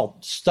 and they're all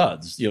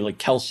studs, like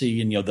Kelsey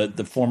and,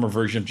 the former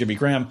version of Jimmy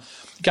Graham.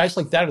 Guys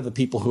like that are the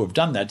people who have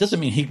done that. Doesn't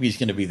mean Higbee's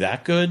going to be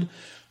that good.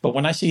 But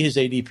when I see his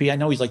ADP, I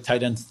know he's like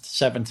tight end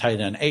 7,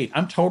 tight end 8.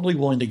 I'm totally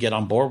willing to get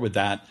on board with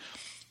that.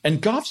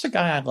 And Goff's a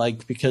guy I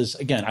like because,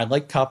 again, I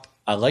like Kupp.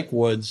 I like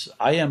Woods.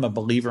 I am a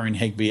believer in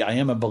Higbee. I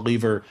am a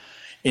believer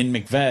in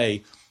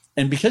McVay.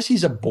 And because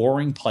he's a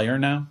boring player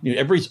now,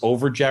 everybody's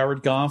over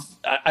Jared Goff.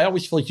 I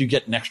always feel like you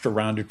get an extra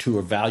round or 2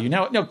 of value.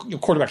 Now,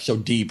 quarterback's so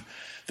deep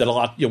that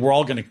we're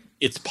all going to,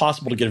 it's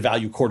possible to get a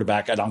value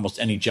quarterback at almost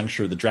any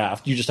juncture of the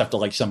draft. You just have to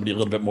like somebody a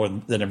little bit more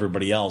than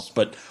everybody else.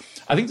 But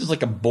I think there's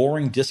like a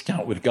boring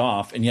discount with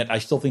Goff, and yet I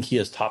still think he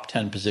has top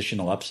 10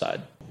 positional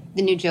upside.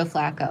 The new Joe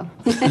Flacco.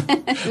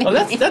 Oh,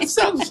 that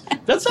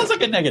sounds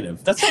like a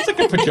negative. That sounds like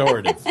a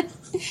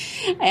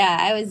pejorative. Yeah,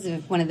 I was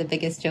one of the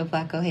biggest Joe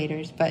Flacco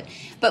haters, but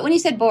when you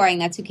said boring,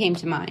 that's who came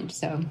to mind.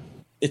 So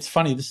it's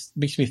funny. This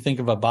makes me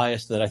think of a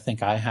bias that I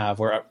think I have,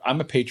 where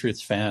I'm a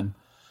Patriots fan,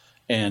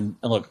 and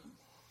look,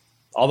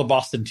 all the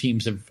Boston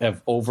teams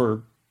have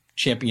over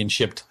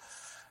championshiped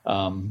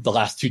the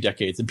last 2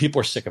 decades, and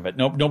people are sick of it.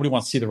 Nobody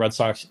wants to see the Red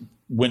Sox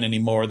win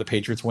anymore, the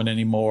Patriots win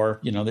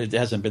anymore. There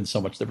hasn't been so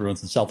much the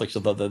Bruins and Celtics,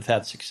 although they've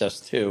had success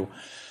too.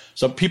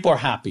 So people are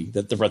happy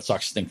that the Red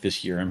Sox stink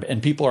this year,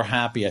 and people are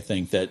happy, I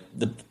think, that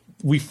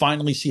we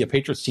finally see a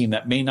Patriots team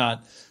that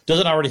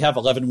doesn't already have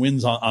 11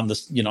 wins on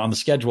the on the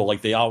schedule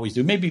like they always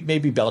do. Maybe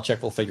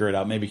Belichick will figure it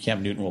out. Maybe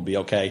Cam Newton will be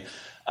okay.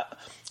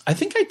 I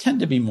think I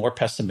tend to be more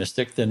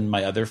pessimistic than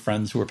my other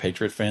friends who are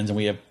Patriot fans, and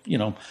we have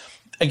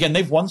again,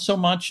 they've won so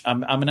much.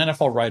 I'm an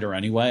NFL writer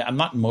anyway. I'm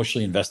not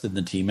emotionally invested in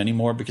the team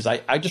anymore because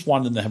I just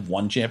wanted them to have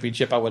 1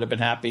 championship. I would have been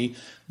happy.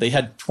 They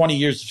had 20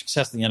 years of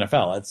success in the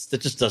NFL.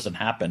 That just doesn't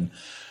happen.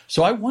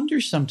 So I wonder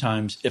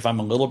sometimes if I'm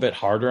a little bit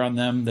harder on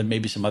them than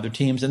maybe some other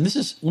teams. And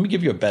let me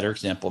give you a better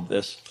example of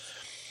this.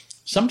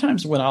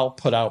 Sometimes when I'll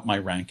put out my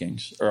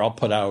rankings or I'll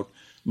put out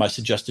my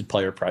suggested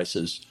player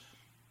prices,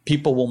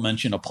 people will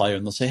mention a player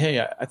and they'll say, hey,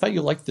 I thought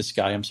you liked this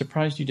guy. I'm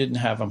surprised you didn't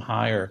have him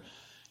higher.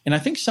 And I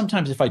think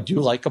sometimes if I do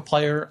like a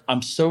player,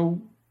 I'm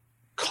so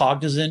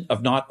cognizant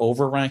of not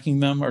overranking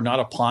them or not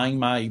applying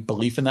my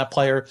belief in that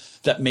player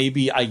that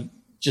maybe I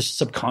just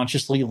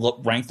subconsciously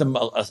rank them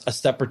a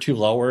step or 2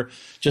 lower,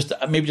 just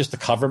to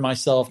cover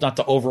myself, not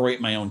to overrate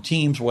my own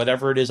teams,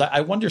 whatever it is. I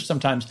wonder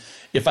sometimes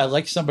if I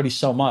like somebody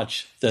so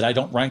much that I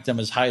don't rank them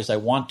as high as I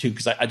want to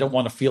because I don't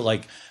want to feel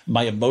like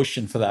my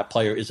emotion for that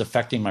player is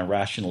affecting my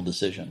rational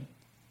decision.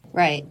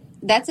 Right.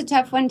 That's a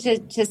tough one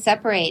to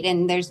separate.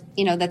 And there's,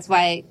 that's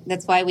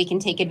why we can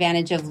take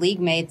advantage of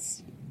league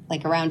mates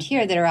like around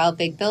here that are all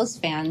big Bills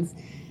fans.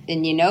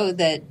 And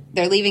that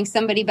they're leaving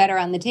somebody better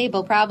on the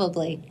table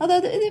probably.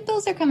 Although the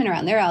Bills are coming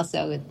around. They're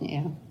also,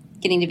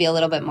 getting to be a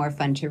little bit more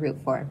fun to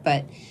root for.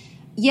 But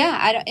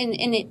yeah,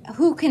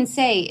 who can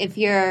say if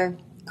you're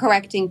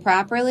correcting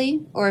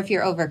properly or if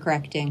you're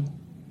overcorrecting?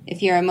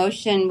 If your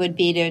emotion would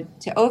be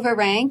to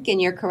overrank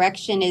and your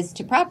correction is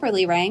to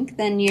properly rank,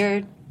 then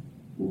you're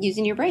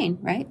using your brain,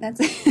 right? That's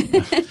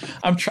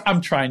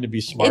I'm trying to be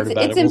smart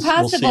about it. It's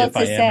impossible we'll see if to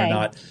I say. am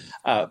or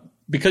not.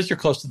 Because you're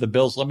close to the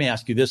Bills, let me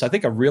ask you this. I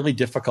think a really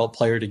difficult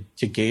player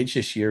to gauge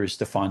this year is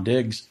Stephon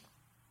Diggs,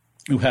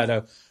 who had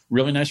a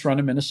really nice run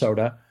in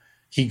Minnesota.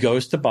 He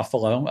goes to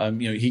Buffalo.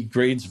 He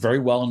grades very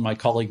well in my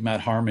colleague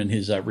Matt Harmon,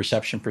 his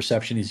reception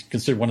perception. He's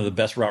considered one of the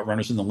best route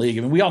runners in the league.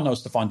 I mean, we all know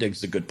Stephon Diggs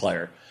is a good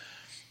player.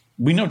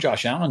 We know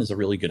Josh Allen is a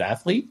really good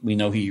athlete. We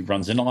know he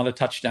runs in a lot of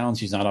touchdowns.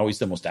 He's not always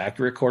the most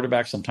accurate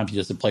quarterback. Sometimes he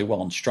doesn't play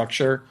well in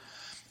structure.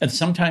 And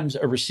sometimes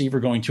a receiver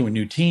going to a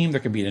new team, there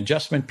can be an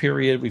adjustment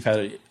period. We've had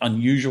an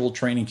unusual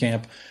training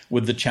camp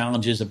with the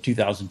challenges of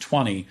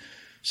 2020.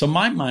 So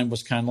my mind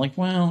was kind of like,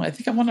 well, I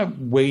think I want to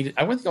wait.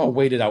 I think I'll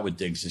wait it out with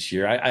Diggs this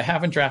year. I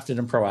haven't drafted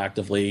him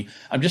proactively.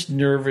 I'm just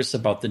nervous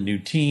about the new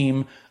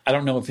team. I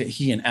don't know if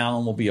he and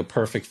Allen will be a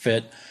perfect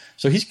fit.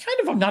 So he's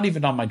kind of not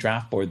even on my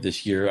draft board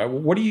this year.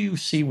 What do you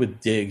see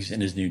with Diggs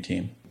and his new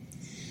team?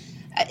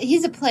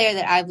 he's a player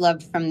that I've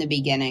loved from the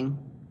beginning.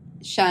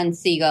 Sean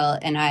Siegel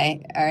and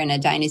I are in a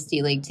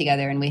dynasty league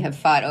together, and we have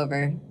fought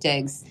over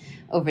Diggs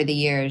over the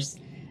years,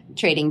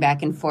 trading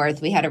back and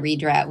forth. We had a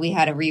redraft. We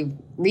had a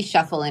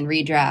reshuffle and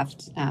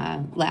redraft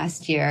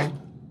last year.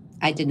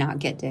 I did not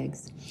get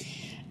Diggs.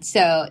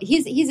 So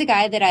he's a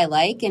guy that I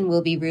like and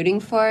will be rooting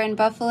for in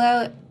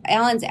Buffalo.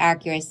 Allen's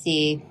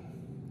accuracy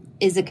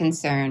is a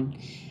concern,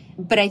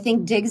 but I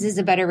think Diggs is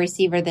a better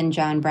receiver than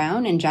John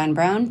Brown, and John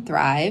Brown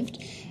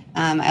thrived.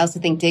 I also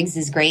think Diggs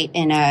is great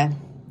in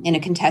a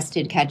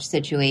contested catch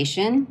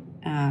situation.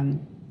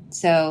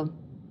 So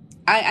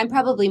I'm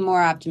probably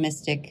more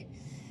optimistic.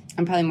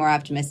 I'm probably more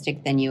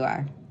optimistic than you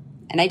are.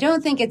 And I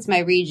don't think it's my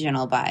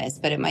regional bias,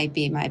 but it might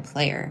be my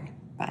player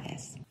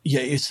bias.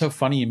 Yeah, it's so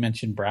funny you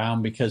mentioned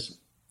Brown, because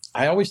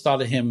I always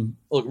thought of him,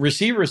 look,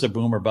 receiver is a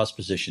boom or bust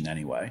position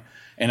anyway.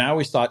 And I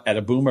always thought at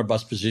a boom or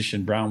bust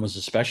position, Brown was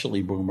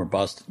especially boom or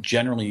bust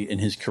generally in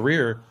his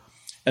career.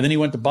 And then he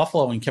went to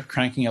Buffalo and kept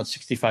cranking out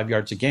 65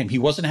 yards a game. He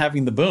wasn't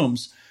having the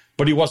booms,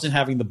 but he wasn't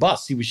having the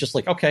busts. He was just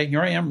like, okay,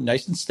 here I am,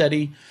 nice and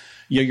steady,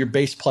 your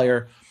base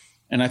player.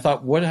 And I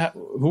thought,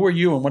 who are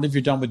you and what have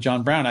you done with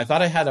John Brown? I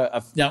thought I had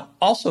now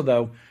also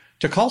though,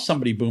 to call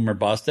somebody boom or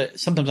bust,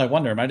 sometimes I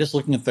wonder, am I just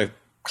looking at the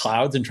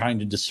clouds and trying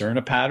to discern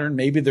a pattern?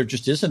 Maybe there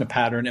just isn't a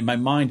pattern in my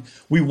mind.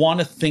 We want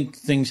to think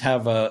things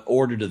have a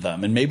order to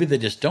them, and maybe they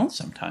just don't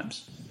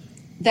sometimes.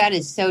 That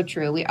is so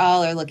true. We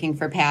all are looking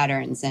for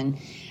patterns. And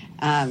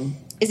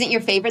isn't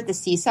your favorite the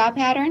seesaw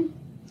pattern?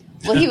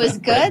 Well, he was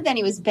good, right. Then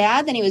he was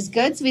bad, then he was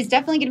good, so he's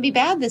definitely going to be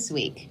bad this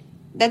week.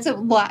 That's a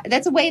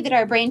way that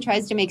our brain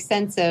tries to make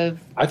sense of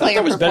I thought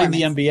that was betting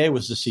the NBA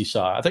was the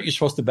seesaw. I thought you're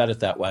supposed to bet it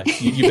that way.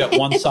 You bet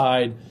one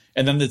side,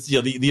 and then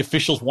the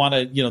officials want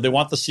to, they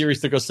want the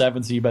series to go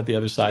 7, so you bet the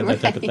other side,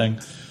 that type of thing.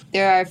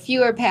 There are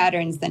fewer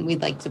patterns than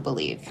we'd like to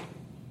believe.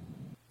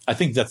 I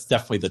think that's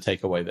definitely the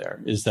takeaway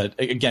there, is that,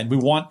 again, we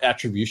want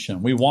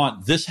attribution. We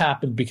want this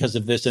happened because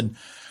of this. And,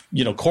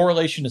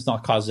 correlation is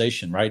not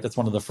causation, right? That's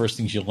one of the first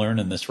things you learn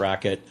in this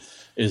racket,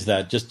 is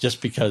that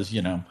just because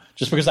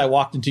I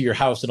walked into your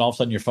house and all of a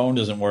sudden your phone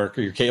doesn't work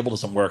or your cable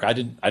doesn't work, I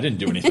didn't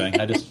do anything.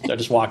 I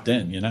just walked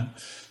in,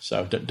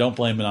 So don't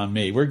blame it on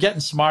me. We're getting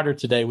smarter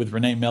today with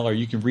Renee Miller.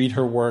 You can read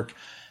her work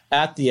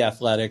at The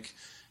Athletic,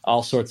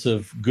 all sorts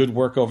of good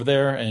work over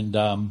there. And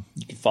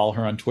you can follow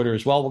her on Twitter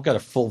as well. We've got a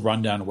full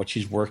rundown of what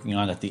she's working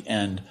on at the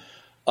end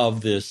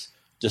of this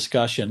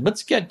discussion.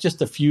 Let's get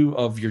just a few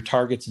of your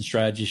targets and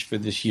strategies for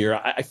this year.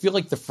 I feel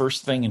like the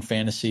first thing in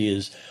fantasy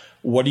is,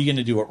 what are you going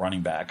to do at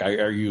running back?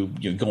 Are you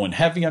going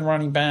heavy on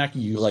running back?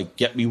 You like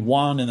get me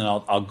one and then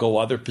I'll go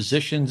other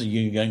positions? Are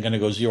you going to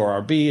go zero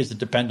RB? Does it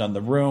depend on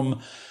the room?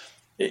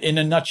 In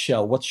a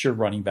nutshell, what's your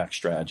running back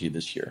strategy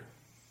this year?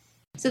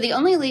 So the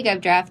only league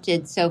I've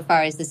drafted so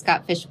far is the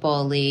Scott Fish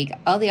Bowl League.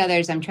 All the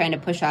others I'm trying to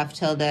push off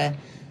till the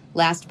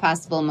last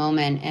possible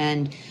moment.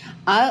 And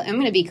I'm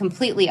going to be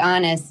completely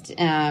honest,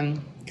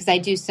 because I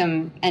do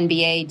some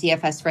NBA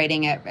DFS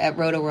writing at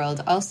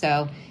Roto-World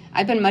also.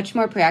 I've been much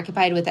more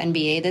preoccupied with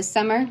NBA this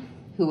summer.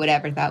 Who would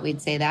ever thought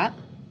we'd say that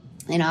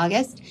in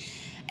August?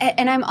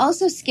 And I'm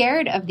also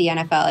scared of the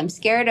NFL. I'm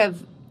scared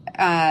of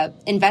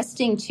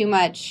investing too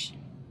much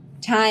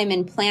time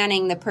in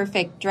planning the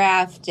perfect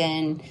draft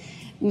and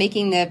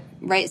making the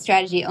right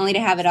strategy only to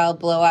have it all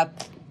blow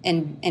up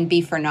and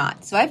be for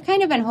naught. So I've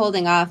kind of been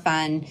holding off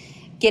on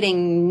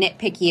getting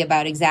nitpicky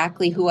about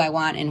exactly who I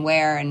want and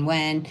where and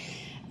when.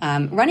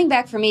 Running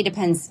back for me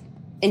depends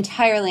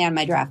entirely on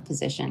my draft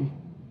position.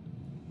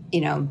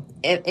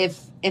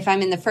 If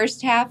I'm in the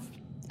first half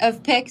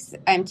of picks,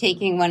 I'm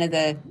taking one of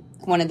the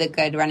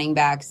good running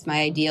backs.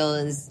 My ideal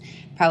is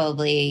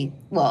probably,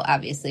 well,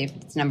 obviously if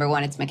it's number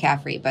one, it's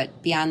McCaffrey.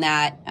 But beyond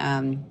that,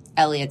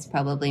 Elliott's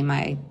probably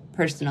my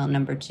personal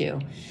number 2.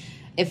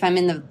 If I'm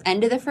in the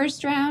end of the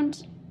first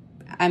round,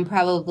 I'm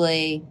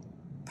probably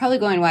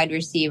going wide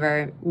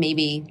receiver,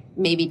 maybe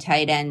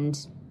tight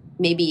end,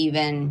 maybe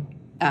even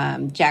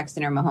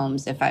Jackson or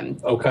Mahomes if I'm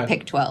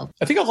pick 12.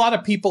 I think a lot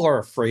of people are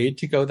afraid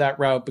to go that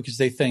route because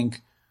they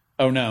think,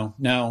 oh no,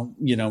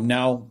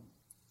 now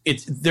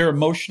it's their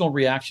emotional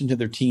reaction to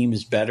their team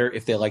is better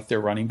if they like their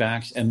running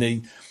backs. And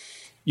they,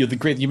 you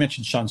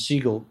mentioned Sean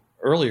Siegel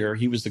earlier.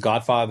 He was the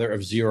godfather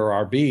of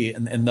zero RB.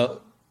 And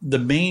the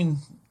main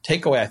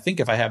takeaway, I think,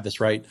 if I have this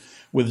right,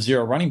 with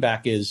zero running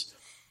back is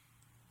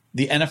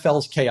the NFL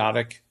is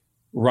chaotic.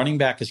 Running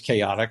back is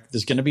chaotic.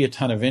 There's going to be a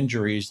ton of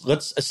injuries.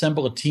 Let's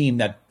assemble a team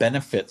that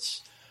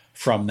benefits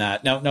from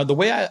that. Now the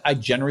way I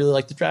generally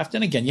like to draft,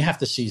 and again, you have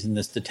to season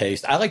this to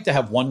taste. I like to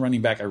have one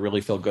running back I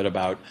really feel good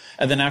about.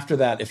 And then after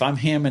that, if I'm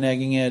ham and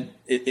egging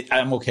it,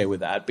 I'm okay with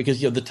that because,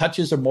 the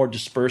touches are more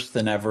dispersed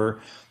than ever.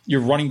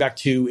 Your running back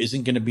 2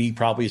 isn't going to be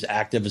probably as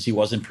active as he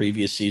was in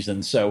previous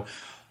seasons. So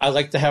I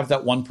like to have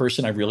that one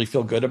person I really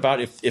feel good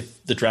about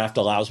if the draft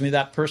allows me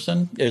that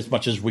person, as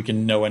much as we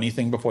can know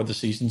anything before the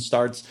season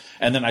starts.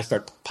 And then I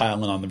start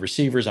piling on the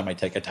receivers. I might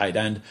take a tight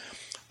end.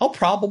 I'll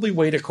probably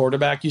wait a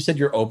quarterback. You said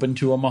you're open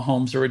to a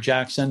Mahomes or a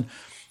Jackson.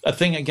 A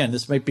thing, again,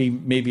 this might be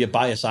maybe a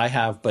bias I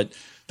have, but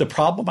The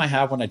problem I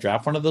have when I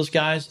draft one of those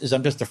guys is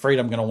I'm just afraid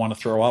I'm going to want to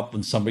throw up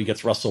when somebody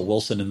gets Russell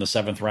Wilson in the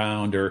 7th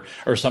round or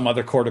some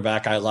other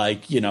quarterback I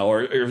like,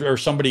 or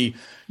somebody,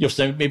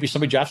 maybe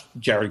somebody drafts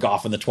Jared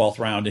Goff in the 12th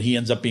round and he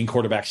ends up being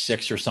quarterback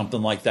 6 or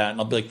something like that. And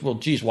I'll be like, well,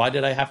 geez, why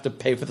did I have to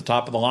pay for the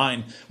top of the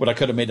line when I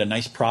could have made a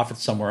nice profit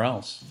somewhere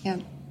else? Yeah.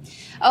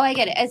 Oh, I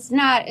get it. It's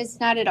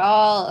not at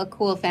all a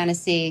cool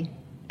fantasy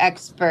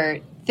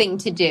expert thing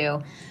to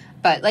do.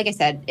 But like I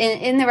said,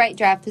 in the right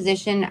draft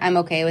position, I'm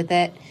okay with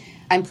it.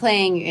 I'm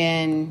playing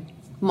in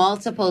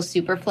multiple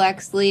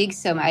Superflex leagues,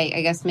 so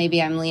I guess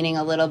maybe I'm leaning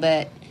a little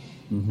bit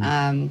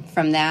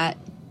from that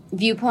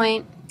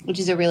viewpoint, which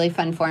is a really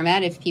fun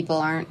format if people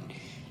aren't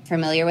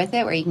familiar with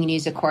it, where you can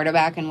use a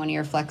quarterback in one of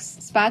your flex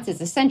spots.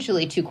 It's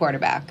essentially 2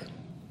 quarterback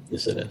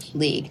Yes, it is.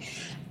 league.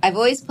 I've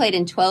always played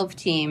in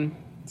 12-team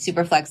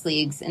Superflex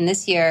leagues, and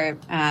this year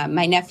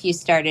my nephew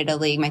started a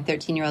league. My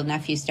 13-year-old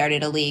nephew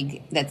started a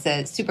league that's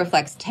a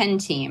Superflex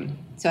 10-team.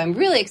 So I'm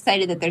really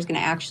excited that there's going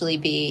to actually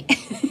be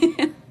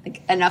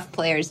like enough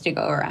players to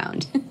go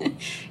around,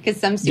 because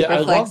some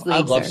Superflex leagues I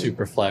love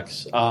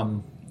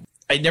Superflex.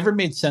 It never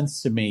made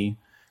sense to me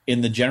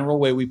in the general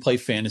way we play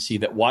fantasy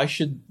that why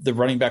should the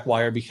running back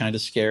wire be kind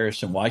of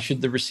scarce and why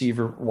should the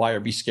receiver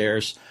wire be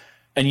scarce?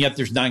 And yet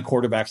there's 9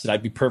 quarterbacks that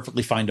I'd be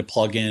perfectly fine to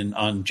plug in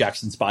on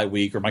Jackson's bye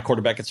week, or my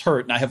quarterback gets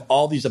hurt. And I have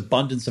all these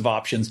abundance of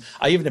options.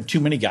 I even have too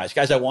many guys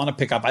I want to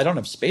pick up. I don't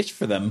have space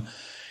for them.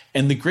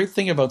 And the great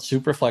thing about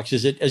Superflex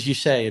is as you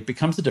say, it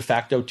becomes the de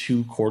facto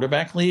 2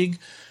 quarterback league.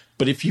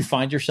 But if you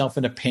find yourself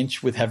in a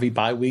pinch with heavy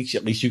bye weeks,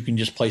 at least you can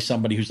just play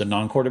somebody who's a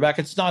non-quarterback.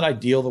 It's not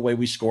ideal the way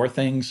we score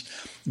things,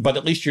 but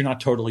at least you're not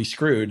totally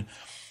screwed.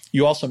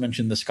 You also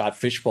mentioned the Scott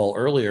Fishbowl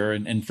earlier,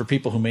 and for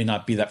people who may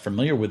not be that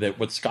familiar with it,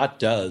 what Scott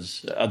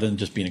does, other than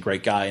just being a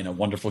great guy and a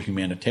wonderful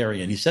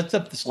humanitarian, he sets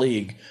up this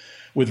league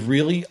with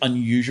really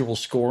unusual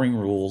scoring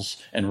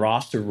rules and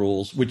roster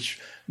rules,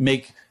 which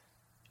make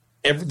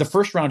the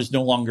first round is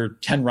no longer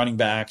 10 running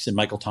backs and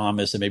Michael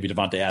Thomas and maybe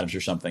Devontae Adams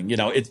or something.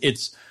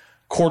 It's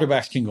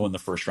quarterbacks can go in the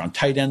first round.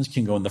 Tight ends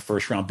can go in the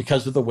first round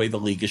because of the way the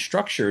league is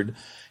structured.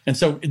 And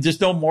so there's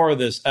no more of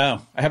this, I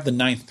have the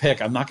 9th pick.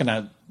 I'm not going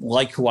to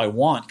like who I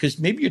want, because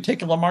maybe you're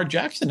taking Lamar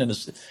Jackson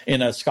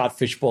in a Scott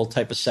Fishbowl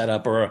type of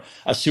setup or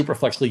a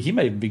Superflex league. He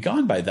may even be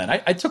gone by then.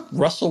 I took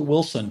Russell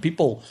Wilson.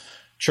 People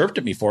chirped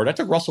at me for it. I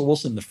took Russell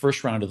Wilson in the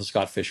first round of the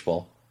Scott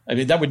Fishbowl. I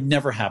mean, that would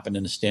never happen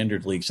in a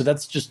standard league. So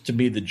that's just, to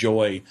me, the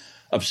joy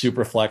of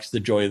Superflex,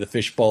 the joy of the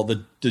Fishbowl,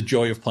 the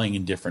joy of playing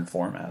in different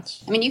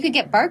formats. I mean, you could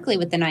get Barkley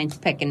with the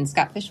 9th pick in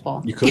Scott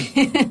Fishbowl. You could.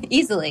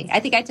 Easily. I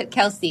think I took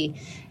Kelsey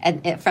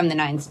from the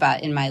 9th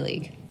spot in my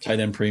league. Tight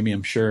end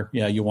premium, sure.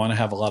 Yeah, you want to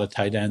have a lot of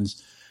tight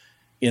ends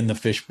in the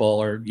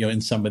Fishbowl or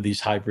in some of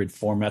these hybrid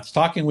formats.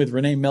 Talking with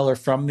Renee Miller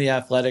from The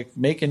Athletic,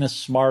 making us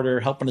smarter,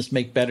 helping us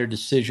make better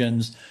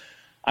decisions.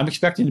 I'm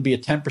expecting to be a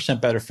 10%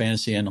 better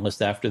fantasy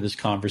analyst after this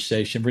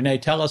conversation. Renee,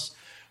 tell us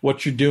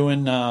what you're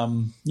doing,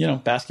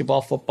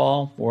 basketball,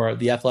 football, or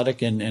The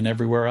Athletic and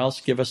everywhere else.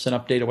 Give us an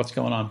update of what's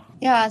going on.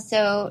 Yeah,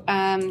 so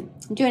I'm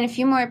doing a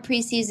few more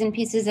preseason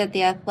pieces at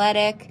The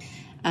Athletic.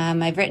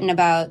 I've written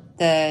about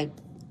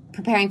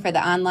preparing for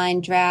the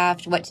online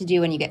draft, what to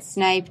do when you get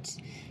sniped,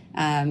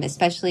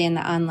 especially in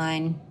the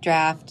online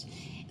draft.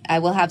 I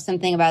will have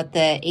something about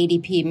the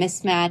ADP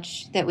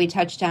mismatch that we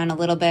touched on a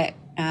little bit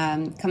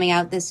coming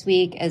out this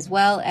week, as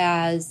well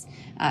as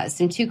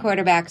some 2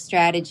 quarterback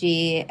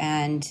strategy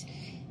and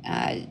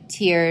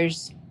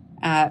tiers.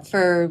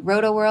 For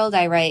Roto World,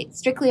 I write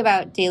strictly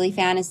about daily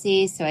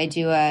fantasy, so I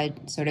do a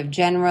sort of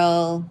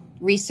general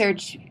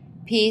research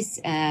piece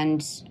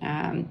and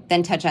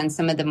then touch on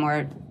some of the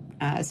more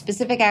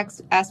specific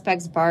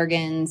aspects,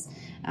 bargains,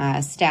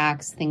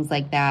 stacks, things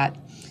like that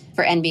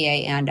for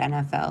NBA and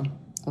NFL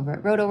over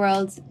at Roto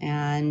World.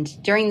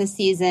 And during the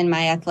season,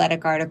 my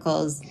Athletic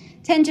articles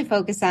tend to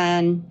focus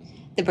on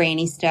the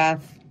brainy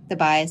stuff, the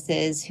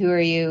biases. Who are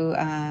you?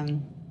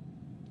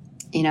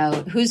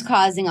 Who's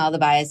causing all the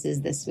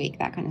biases this week?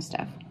 That kind of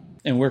stuff.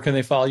 And where can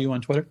they follow you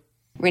on Twitter?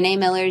 Renee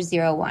Miller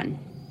 01.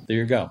 There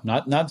you go.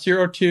 Not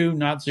 02,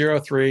 not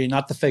 03,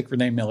 not the fake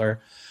Renee Miller,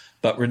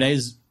 but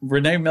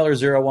Renee Miller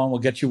 01 will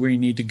get you where you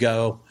need to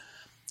go.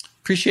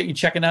 Appreciate you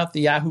checking out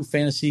the Yahoo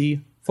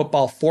Fantasy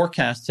Football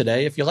Forecast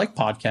today. If you like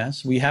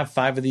podcasts, we have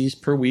 5 of these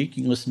per week.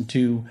 You can listen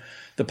to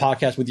the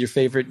podcast with your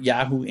favorite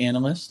Yahoo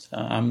analyst.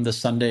 I'm the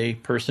Sunday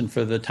person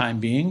for the time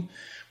being.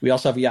 We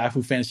also have a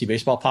Yahoo Fantasy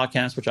Baseball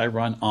podcast, which I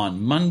run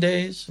on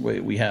Mondays.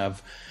 We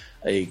have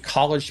a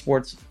college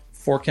sports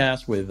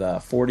forecast with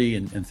Forty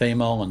and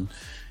Thamel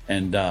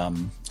and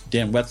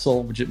Dan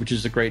Wetzel, which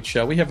is a great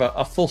show. We have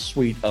a full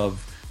suite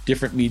of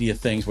different media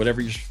things.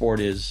 Whatever your sport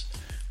is,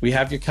 we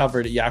have you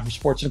covered at Yahoo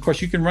Sports. And, of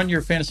course, you can run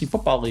your fantasy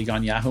football league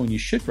on Yahoo, and you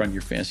should run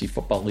your fantasy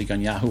football league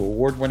on Yahoo.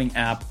 Award-winning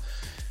app.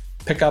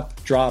 Pick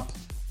up, drop,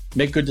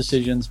 make good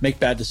decisions, make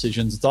bad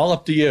decisions. It's all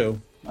up to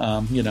you.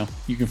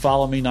 You can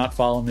follow me, not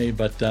follow me,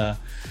 but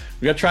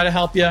we got to try to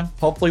help you.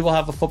 Hopefully we'll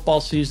have a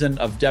football season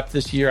of depth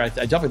this year. I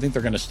definitely think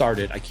they're going to start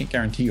it. I can't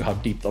guarantee you how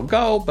deep they'll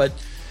go, but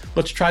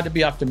let's try to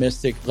be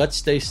optimistic. Let's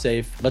stay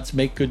safe. Let's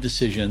make good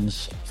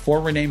decisions. For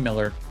Renee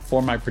Miller,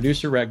 For my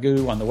producer,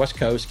 Raghu, on the West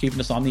Coast, keeping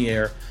us on the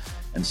air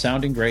and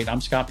sounding great, I'm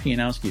Scott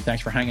Pianowski.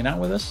 Thanks for hanging out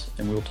with us,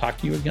 and we will talk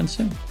to you again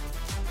soon.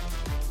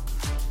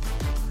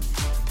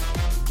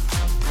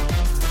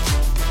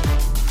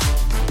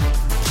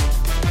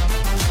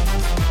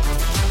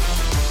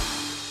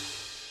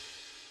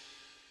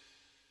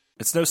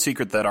 It's no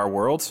secret that our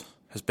world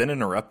has been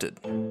interrupted.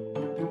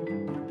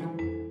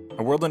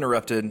 A World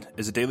Interrupted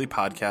is a daily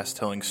podcast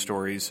telling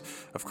stories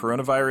of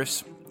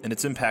coronavirus and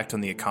its impact on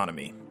the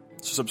economy.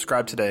 So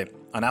subscribe today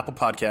on Apple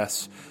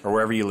Podcasts or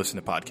wherever you listen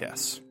to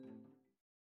podcasts.